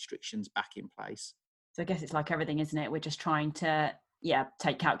more restrictions back in place. So I guess it's like everything, isn't it? We're just trying to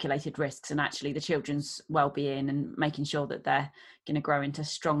take calculated risks, and actually the children's well-being and making sure that they're going to grow into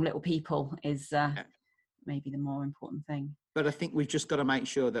strong little people is maybe the more important thing. But I think we've just got to make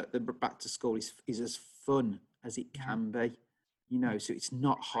sure that the back to school is as fun as it can be, so it's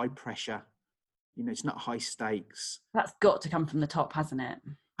not high pressure, it's not high stakes. That's got to come from the top, hasn't it?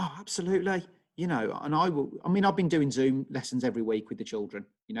 Oh, absolutely. And I've been doing Zoom lessons every week with the children.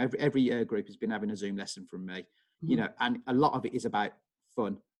 Every group has been having a Zoom lesson from me. And a lot of it is about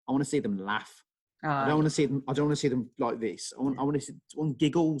fun. I want to see them laugh. I don't want to see them like this. I want to see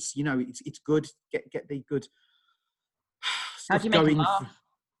giggles. It's good. Get the good. How do you make them laugh?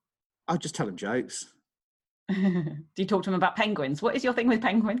 I'll just tell them jokes. Do you talk to them about penguins? What is your thing with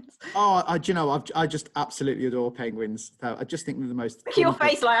penguins? Oh, I just absolutely adore penguins. So I just think they're the most. Your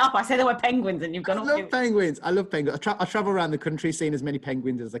face light up. I say the word penguins, and you've gone. I love penguins. I love penguins. I travel around the country seeing as many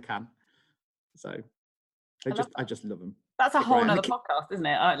penguins as I can. So I just love them. That's a whole nother podcast, isn't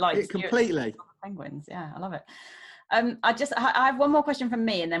it? Completely. Penguins. Yeah, I love it. I have one more question from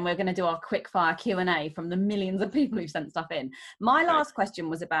me, and then we're going to do our quick fire Q&A from the millions of people who've sent stuff in. My last question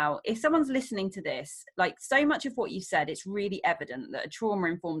was about, if someone's listening to this, like so much of what you said, it's really evident that a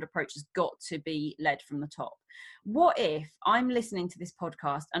trauma-informed approach has got to be led from the top. What if I'm listening to this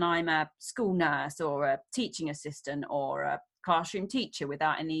podcast and I'm a school nurse or a teaching assistant or a classroom teacher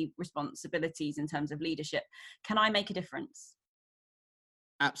without any responsibilities in terms of leadership? Can I make a difference?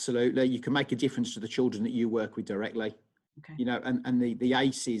 Absolutely. You can make a difference to the children that you work with directly. Okay. You know, and the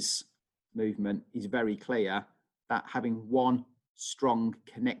ACEs movement is very clear that having one strong,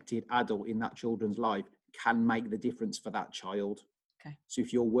 connected adult in that children's life can make the difference for that child. Okay. So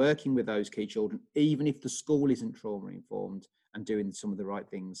if you're working with those key children, even if the school isn't trauma informed and doing some of the right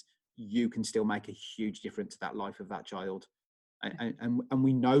things, you can still make a huge difference to that life of that child. And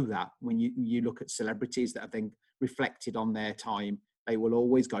we know that when you look at celebrities that have then reflected on their time, they will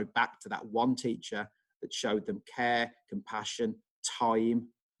always go back to that one teacher that showed them care, compassion, time.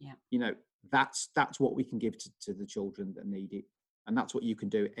 Yeah. You know, that's what we can give to the children that need it. And that's what you can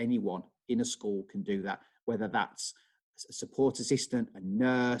do. Anyone in a school can do that, whether that's a support assistant, a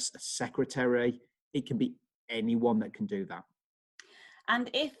nurse, a secretary. It can be anyone that can do that. And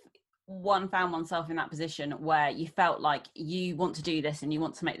if one found oneself in that position where you felt like you want to do this and you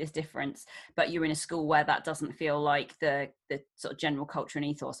want to make this difference, but you're in a school where that doesn't feel like the sort of general culture and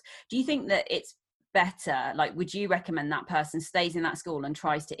ethos, do you think that it's better, like, would you recommend that person stays in that school and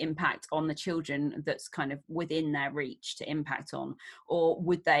tries to impact on the children that's kind of within their reach to impact on, or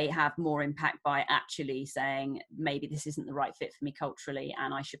would they have more impact by actually saying, maybe this isn't the right fit for me culturally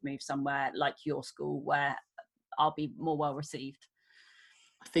and I should move somewhere like your school where I'll be more well received?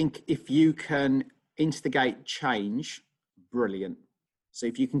 I think if you can instigate change, brilliant. So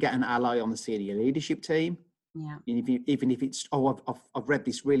if you can get an ally on the senior leadership team, yeah, even if it's, I've read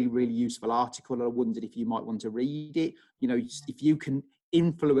this really, really useful article and I wondered if you might want to read it. You know, if you can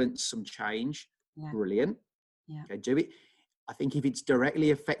influence some change, brilliant. Yeah. Okay, do it. I think if it's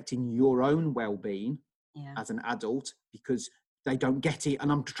directly affecting your own well-being as an adult, because they don't get it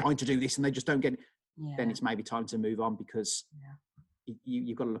and I'm trying to do this and they just don't get it, then it's maybe time to move on, because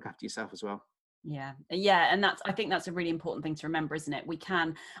you've got to look after yourself as well. Yeah. And I think that's a really important thing to remember, isn't it? We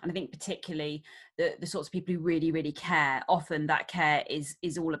can, and I think particularly the sorts of people who really, really care, often that care is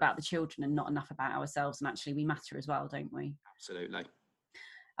all about the children and not enough about ourselves. And actually we matter as well, don't we? Absolutely.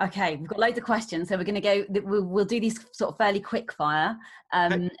 Okay, we've got loads of questions, so we're going to go. We'll do these sort of fairly quick fire,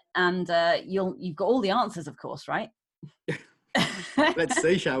 and you've got all the answers, of course, right? Let's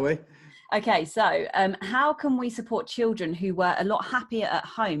see, shall we? Okay, so how can we support children who were a lot happier at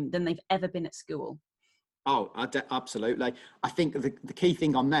home than they've ever been at school? Oh, absolutely. I think the key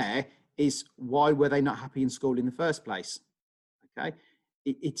thing on there is, why were they not happy in school in the first place? Okay,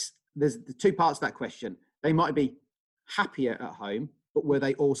 there's the two parts to that question. They might be happier at home, but were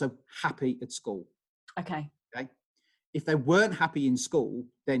they also happy at school? Okay. If they weren't happy in school,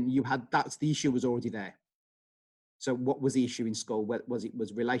 then that's the issue was already there. So what was the issue in school? Was it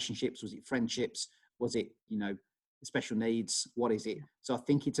relationships? Was it friendships? Was it, special needs? What is it? So I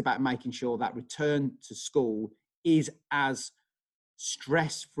think it's about making sure that return to school is as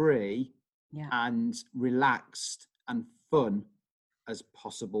stress-free and relaxed and fun as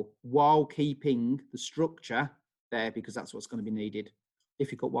possible, while keeping the structure there, because that's what's going to be needed.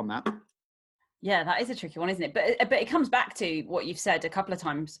 Difficult one, that. Yeah, that is a tricky one, isn't it? But it comes back to what you've said a couple of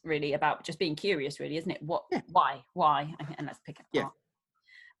times, really, about just being curious, really, isn't it? Why? And let's pick it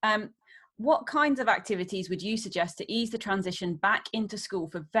apart. What kinds of activities would you suggest to ease the transition back into school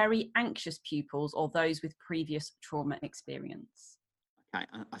for very anxious pupils or those with previous trauma experience? Okay,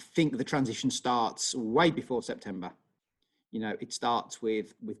 I think the transition starts way before September. It starts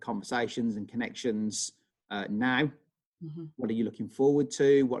with conversations and connections now. Mm-hmm. What are you looking forward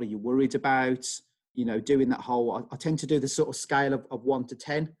to? What are you worried about? Doing that whole, I tend to do the sort of scale of 1 to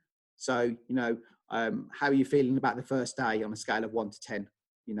 10. So, how are you feeling about the first day on a scale of 1 to 10?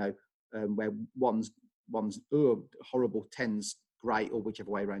 Where one's horrible, 10's great, or whichever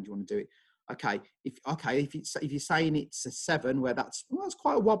way around you want to do it. Okay, if you're saying it's a 7, where that's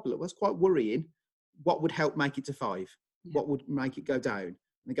quite a wobbler, that's quite worrying. What would help make it to 5? Yeah. What would make it go down? And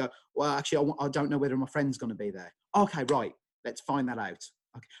they go, well, actually, I don't know whether my friend's going to be there. Okay, right. Let's find that out.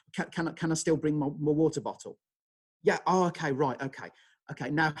 Okay, can I still bring my water bottle? Yeah. Oh, okay, right.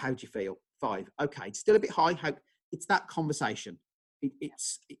 Okay. Now, how do you feel? 5. Okay, it's still a bit high. It's that conversation.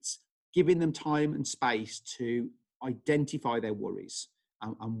 It's giving them time and space to identify their worries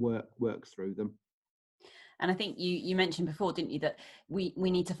and work through them. And I think you mentioned before, didn't you, that we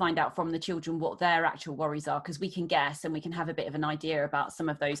need to find out from the children what their actual worries are, because we can guess and we can have a bit of an idea about some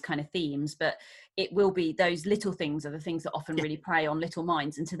of those kind of themes, but it will be those little things are the things that often really prey on little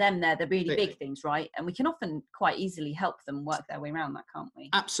minds. And to them, they're the really big things, right? And we can often quite easily help them work their way around that, can't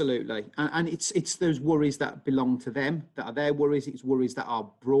we? Absolutely. And it's those worries that belong to them, that are their worries. It's worries that are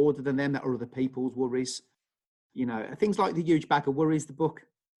broader than them, that are other people's worries. Things like The Huge Bag of Worries, the book.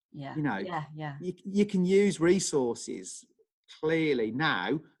 You can use resources clearly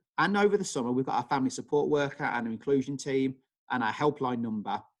now and over the summer. We've got our family support worker and an inclusion team and our helpline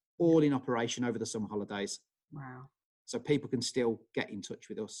number, all in operation over the summer holidays. Wow. So people can still get in touch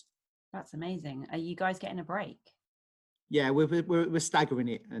with us. That's amazing. Are you guys getting a break? Yeah, we're staggering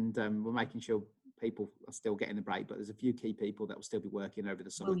it, and we're making sure people are still getting a break, but there's a few key people that will still be working over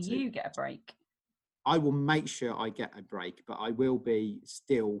the summer. Will you get a break? I will make sure I get a break, but I will be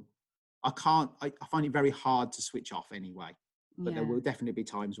still, I find it very hard to switch off anyway, but there will definitely be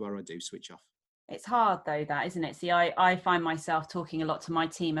times where I do switch off. It's hard though, that, isn't it? See, I find myself talking a lot to my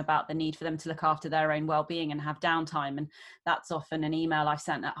team about the need for them to look after their own well-being and have downtime. And that's often an email I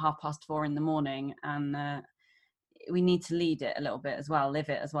sent at 4:30 in the morning. And we need to lead it a little bit as well, live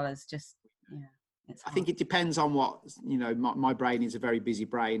it as well as just, it's hard. I think it depends on what, my brain is a very busy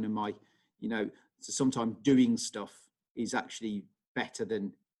brain, and so sometimes doing stuff is actually better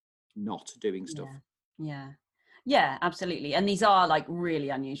than not doing stuff. Yeah, absolutely. And these are like really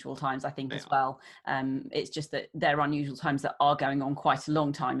unusual times, I think, as well. It's just that they're unusual times that are going on quite a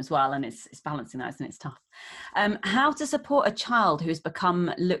long time as well. And it's balancing that, isn't it? It's tough. How to support a child who's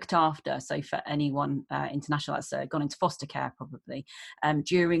become looked after. So for anyone international that's gone into foster care probably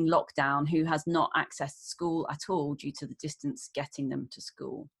during lockdown, who has not accessed school at all due to the distance getting them to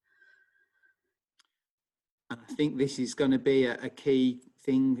school. I think this is going to be a key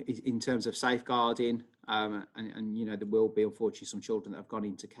thing in terms of safeguarding. And there will be, unfortunately, some children that have gone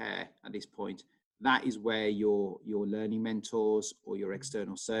into care at this point. That is where your learning mentors or your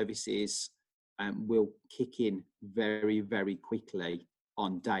external services will kick in very, very quickly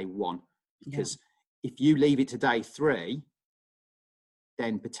on day one. Because if you leave it to day 3,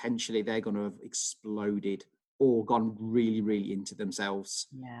 then potentially they're going to have exploded or gone really, really into themselves.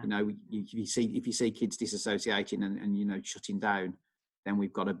 If you see kids disassociating and shutting down, then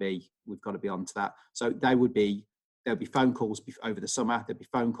we've got to be onto that. So there'll be phone calls over the summer. There'll be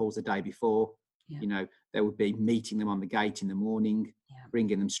phone calls the day before. There would be meeting them on the gate in the morning,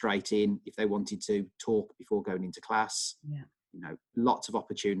 bringing them straight in if they wanted to talk before going into class. Lots of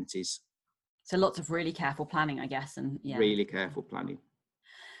opportunities. So lots of really careful planning, I guess, and really careful planning.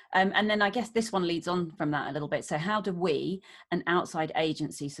 And then I guess this one leads on from that a little bit. So how do we, an outside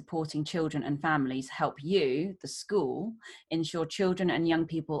agency supporting children and families, help you, the school, ensure children and young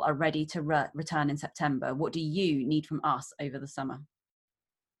people are ready to return in September? What do you need from us over the summer?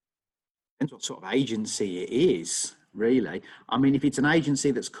 Depends what sort of agency it is, really. I mean, if it's an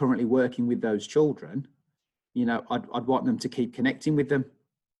agency that's currently working with those children, I'd want them to keep connecting with them.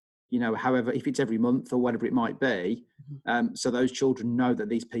 However, if it's every month or whatever it might be, so those children know that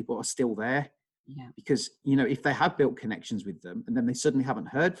these people are still there. Because, if they have built connections with them and then they suddenly haven't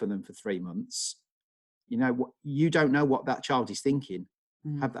heard from them for 3 months, you don't know what that child is thinking.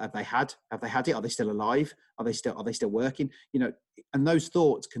 Have they had it? Are they still alive? Are they still working? And those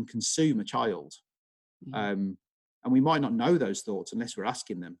thoughts can consume a child. And we might not know those thoughts unless we're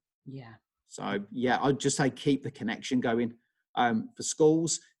asking them. So, I'd just say keep the connection going. For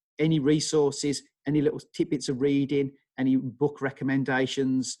schools, any resources, any little tidbits of reading, any book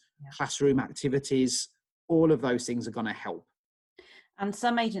recommendations, classroom activities, all of those things are going to help. And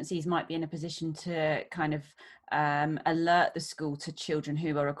some agencies might be in a position to kind of alert the school to children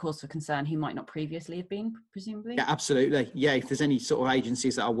who are a cause for concern who might not previously have been, presumably? Yeah, absolutely. Yeah, if there's any sort of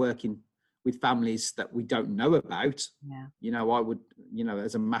agencies that are working with families that we don't know about, I would,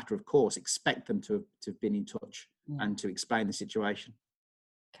 as a matter of course, expect them to have been in touch and to explain the situation.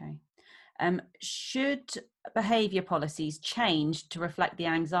 Okay. Should behaviour policies change to reflect the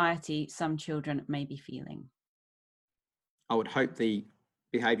anxiety some children may be feeling? I would hope the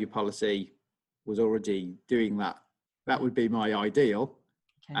behaviour policy was already doing that. That would be my ideal.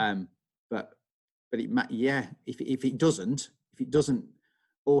 Okay. But if it doesn't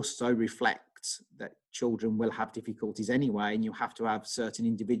also reflect that children will have difficulties anyway, and you have to have certain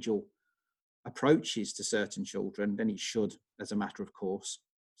individual approaches to certain children, then it should, as a matter of course.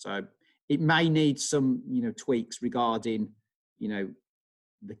 So it may need some, tweaks regarding, the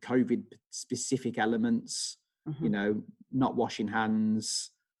COVID specific elements, not washing hands,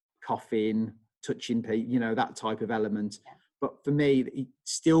 coughing, touching people, that type of element. But for me, it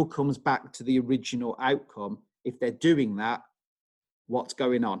still comes back to the original outcome. If they're doing that, what's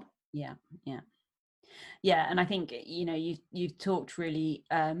going on? Yeah. And I think, you've talked really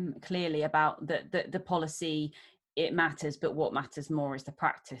clearly about the policy. It matters, but what matters more is the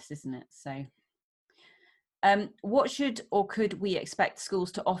practice, isn't it? So what should or could we expect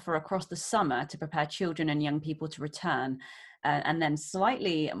schools to offer across the summer to prepare children and young people to return? And then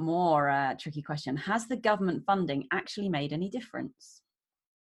slightly more tricky question, has the government funding actually made any difference?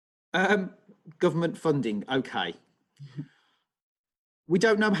 Government funding, okay. We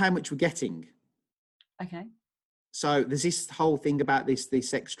don't know how much we're getting. Okay. So there's this whole thing about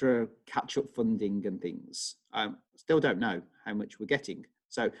this extra catch-up funding and things. Still don't know how much we're getting.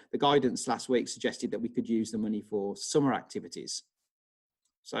 So the guidance last week suggested that we could use the money for summer activities.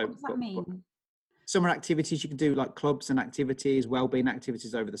 So What does that mean? Summer activities, you can do like clubs and activities, wellbeing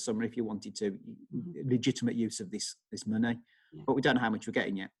activities over the summer if you wanted to. Legitimate use of this money, but we don't know how much we're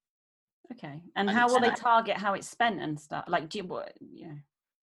getting yet. Okay, and how will they target how it's spent and stuff? Like, do you, yeah.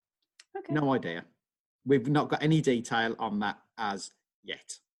 Okay. No idea. We've not got any detail on that as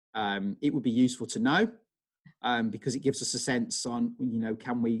yet. It would be useful to know because it gives us a sense on,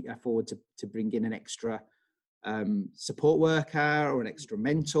 can we afford to bring in an extra support worker or an extra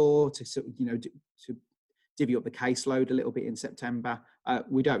mentor to divvy up the caseload a little bit in September.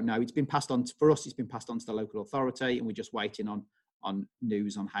 We don't know. It's been passed on for us. It's been passed on to the local authority, and we're just waiting on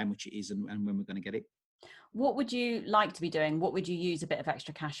news on how much it is and when we're going to get it. What would you like to be doing? What would you use a bit of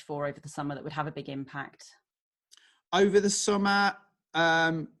extra cash for over the summer that would have a big impact? Over the summer,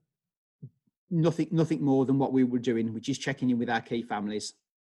 nothing more than what we were doing, which is checking in with our key families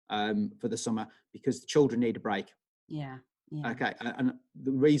for the summer, because the children need a break. Yeah. Okay, and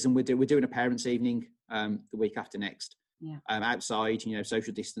the reason we're doing a parents' evening the week after next, outside,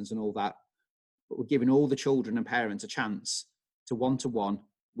 social distance and all that, but we're giving all the children and parents a chance to one-to-one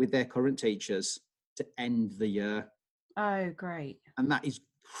with their current teachers to end the year. Oh, great. And that is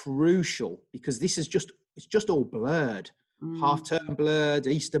crucial because it's just all blurred. Half-term blurred,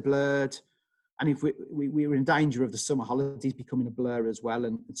 Easter blurred. And if we were in danger of the summer holidays becoming a blur as well,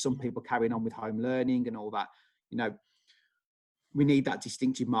 and some people carrying on with home learning and all that, we need that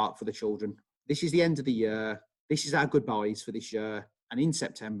distinctive mark for the children. This is the end of the year. This is our goodbyes for this year. And in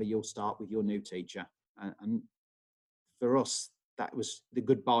September, you'll start with your new teacher. And for us, that was the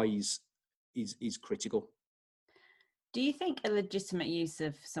goodbyes is critical. Do you think a legitimate use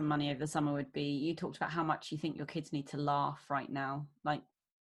of some money over the summer would be, you talked about how much you think your kids need to laugh right now. Like,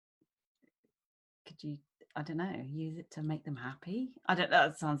 could you, I don't know, use it to make them happy? I don't know.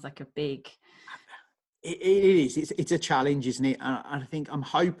 That sounds like a big... It is. It's a challenge, isn't it? And I think I'm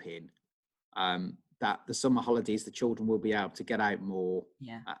hoping that the summer holidays, the children will be able to get out more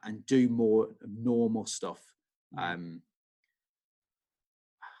and do more normal stuff.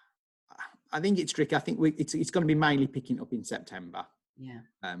 I think it's tricky. I think it's going to be mainly picking up in September.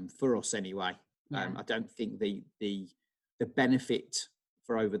 For us anyway. I don't think the benefit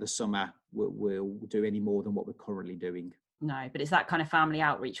for over the summer will do any more than what we're currently doing. No, but it's that kind of family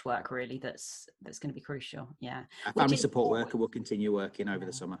outreach work really that's going to be crucial. Yeah. Our family support worker will continue working over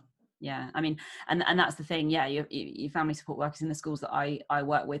the summer. Yeah, I mean, and that's the thing. Yeah, your family support workers in the schools that I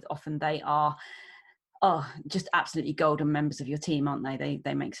work with, often they are just absolutely golden members of your team, aren't they?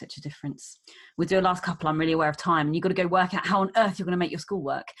 They make such a difference. We'll do a last couple. I'm really aware of time, and you've got to go work out how on earth you're going to make your school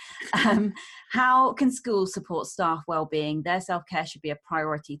work. How can schools support staff well-being? Their self-care should be a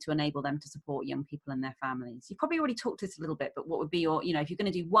priority to enable them to support young people and their families. You've probably already talked to this a little bit, but what would be your, if you're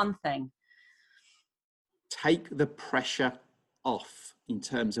going to do one thing? Take the pressure off in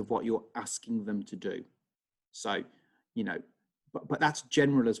terms of what you're asking them to do. So, but that's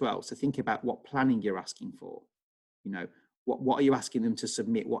general as well. So think about what planning you're asking for. What are you asking them to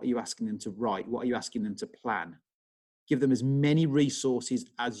submit? What are you asking them to write? What are you asking them to plan? Give them as many resources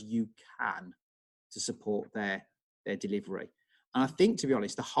as you can to support their delivery. And I think, to be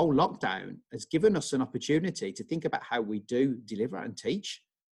honest, the whole lockdown has given us an opportunity to think about how we do deliver and teach,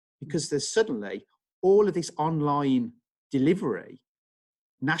 because there's suddenly all of this online delivery,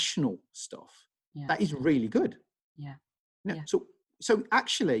 national stuff, that is really good. So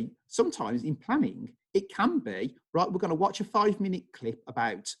actually, sometimes in planning, it can be, right, we're going to watch a 5-minute clip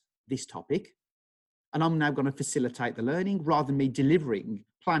about this topic, and I'm now going to facilitate the learning rather than me delivering,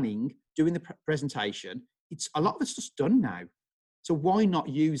 planning, doing the presentation. It's a lot of it's just done now. So why not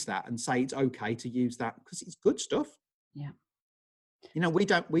use that and say it's okay to use that, because it's good stuff.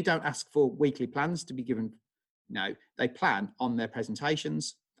 We don't ask for weekly plans to be given. No, they plan on their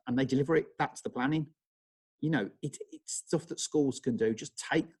presentations and they deliver it. That's the planning. It's stuff that schools can do. Just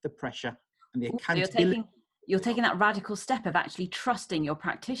take the pressure and the accountability. You're taking that radical step of actually trusting your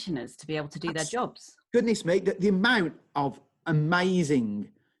practitioners to be able to do their jobs. Goodness me, the amount of amazing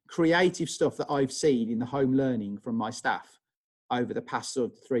creative stuff that I've seen in the home learning from my staff over the past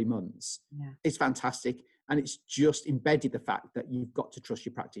sort of 3 months is fantastic. And it's just embedded the fact that you've got to trust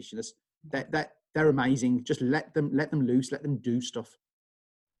your practitioners. They're amazing. Just let them loose, let them do stuff.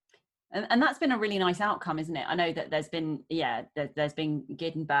 And that's been a really nice outcome, isn't it? I know that there's been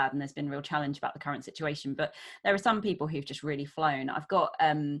good and bad, and there's been real challenge about the current situation, but there are some people who've just really flown. I've got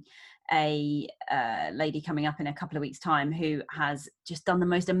a lady coming up in a couple of weeks' time who has just done the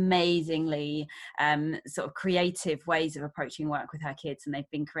most amazingly sort of creative ways of approaching work with her kids, and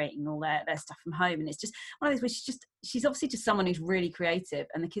they've been creating all their stuff from home, and it's just one of those where she's obviously just someone who's really creative,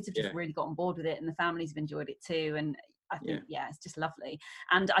 and the kids have just really got on board with it, and the families have enjoyed it too. And I think, it's just lovely.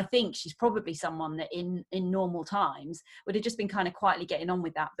 And I think she's probably someone that in normal times would have just been kind of quietly getting on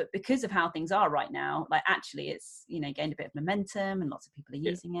with that. But because of how things are right now, like actually it's, gained a bit of momentum and lots of people are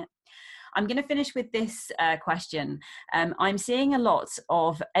using it. I'm going to finish with this question. I'm seeing a lot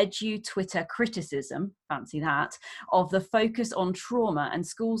of edu Twitter criticism, fancy that, of the focus on trauma and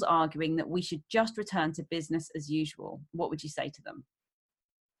schools arguing that we should just return to business as usual. What would you say to them?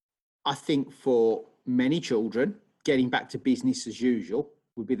 I think for many children, getting back to business as usual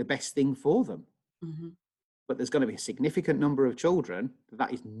would be the best thing for them. Mm-hmm. But there's going to be a significant number of children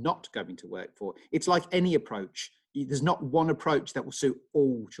that is not going to work for. It's like any approach. There's not one approach that will suit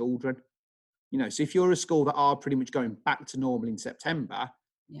all children. So if you're a school that are pretty much going back to normal in September,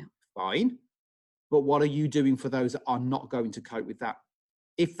 fine. But what are you doing for those that are not going to cope with that?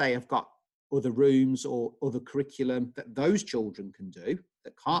 If they have got other rooms or other curriculum that those children can do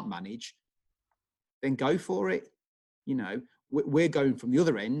that can't manage, then go for it. We're going from the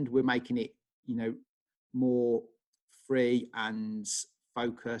other end. We're making it, more free and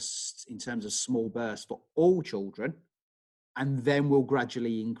focused in terms of small bursts for all children, and then we'll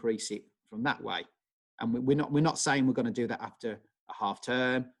gradually increase it from that way. And we're not saying we're going to do that after a half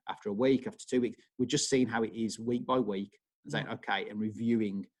term, after a week, after 2 weeks. We're just seeing how it is week by week and saying, okay, and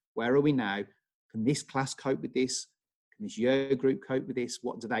reviewing, where are we now? Can this class cope with this? Can this year group cope with this?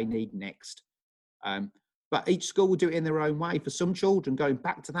 What do they need next? But each school will do it in their own way. For some children, going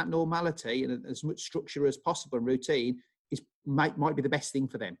back to that normality and as much structure as possible and routine might be the best thing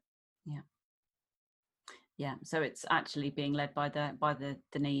for them. Yeah. So it's actually being led by the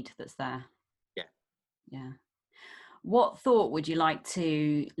need that's there. Yeah. What thought would you like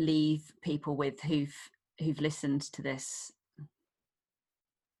to leave people with who've listened to this?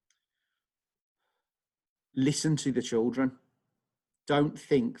 Listen to the children. Don't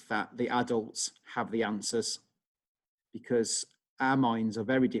think that the adults have the answers, because our minds are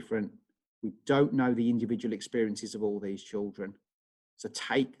very different. We don't know the individual experiences of all these children. So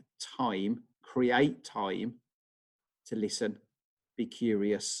take time, create time to listen, be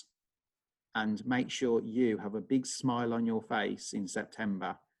curious, and make sure you have a big smile on your face in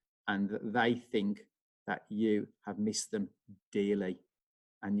September and that they think that you have missed them dearly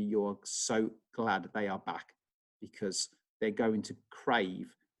and you're so glad they are back, because they're going to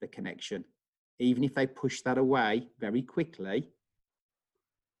crave the connection. Even if they push that away very quickly,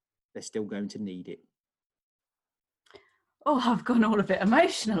 they're still going to need it. Oh, I've gone all a bit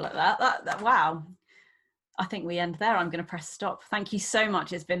emotional at that. Wow. I think we end there. I'm going to press stop. Thank you so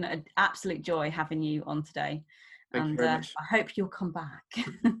much. It's been an absolute joy having you on today. Thank you very much. I hope you'll come back.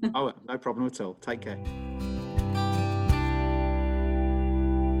 Oh, no problem at all. Take care.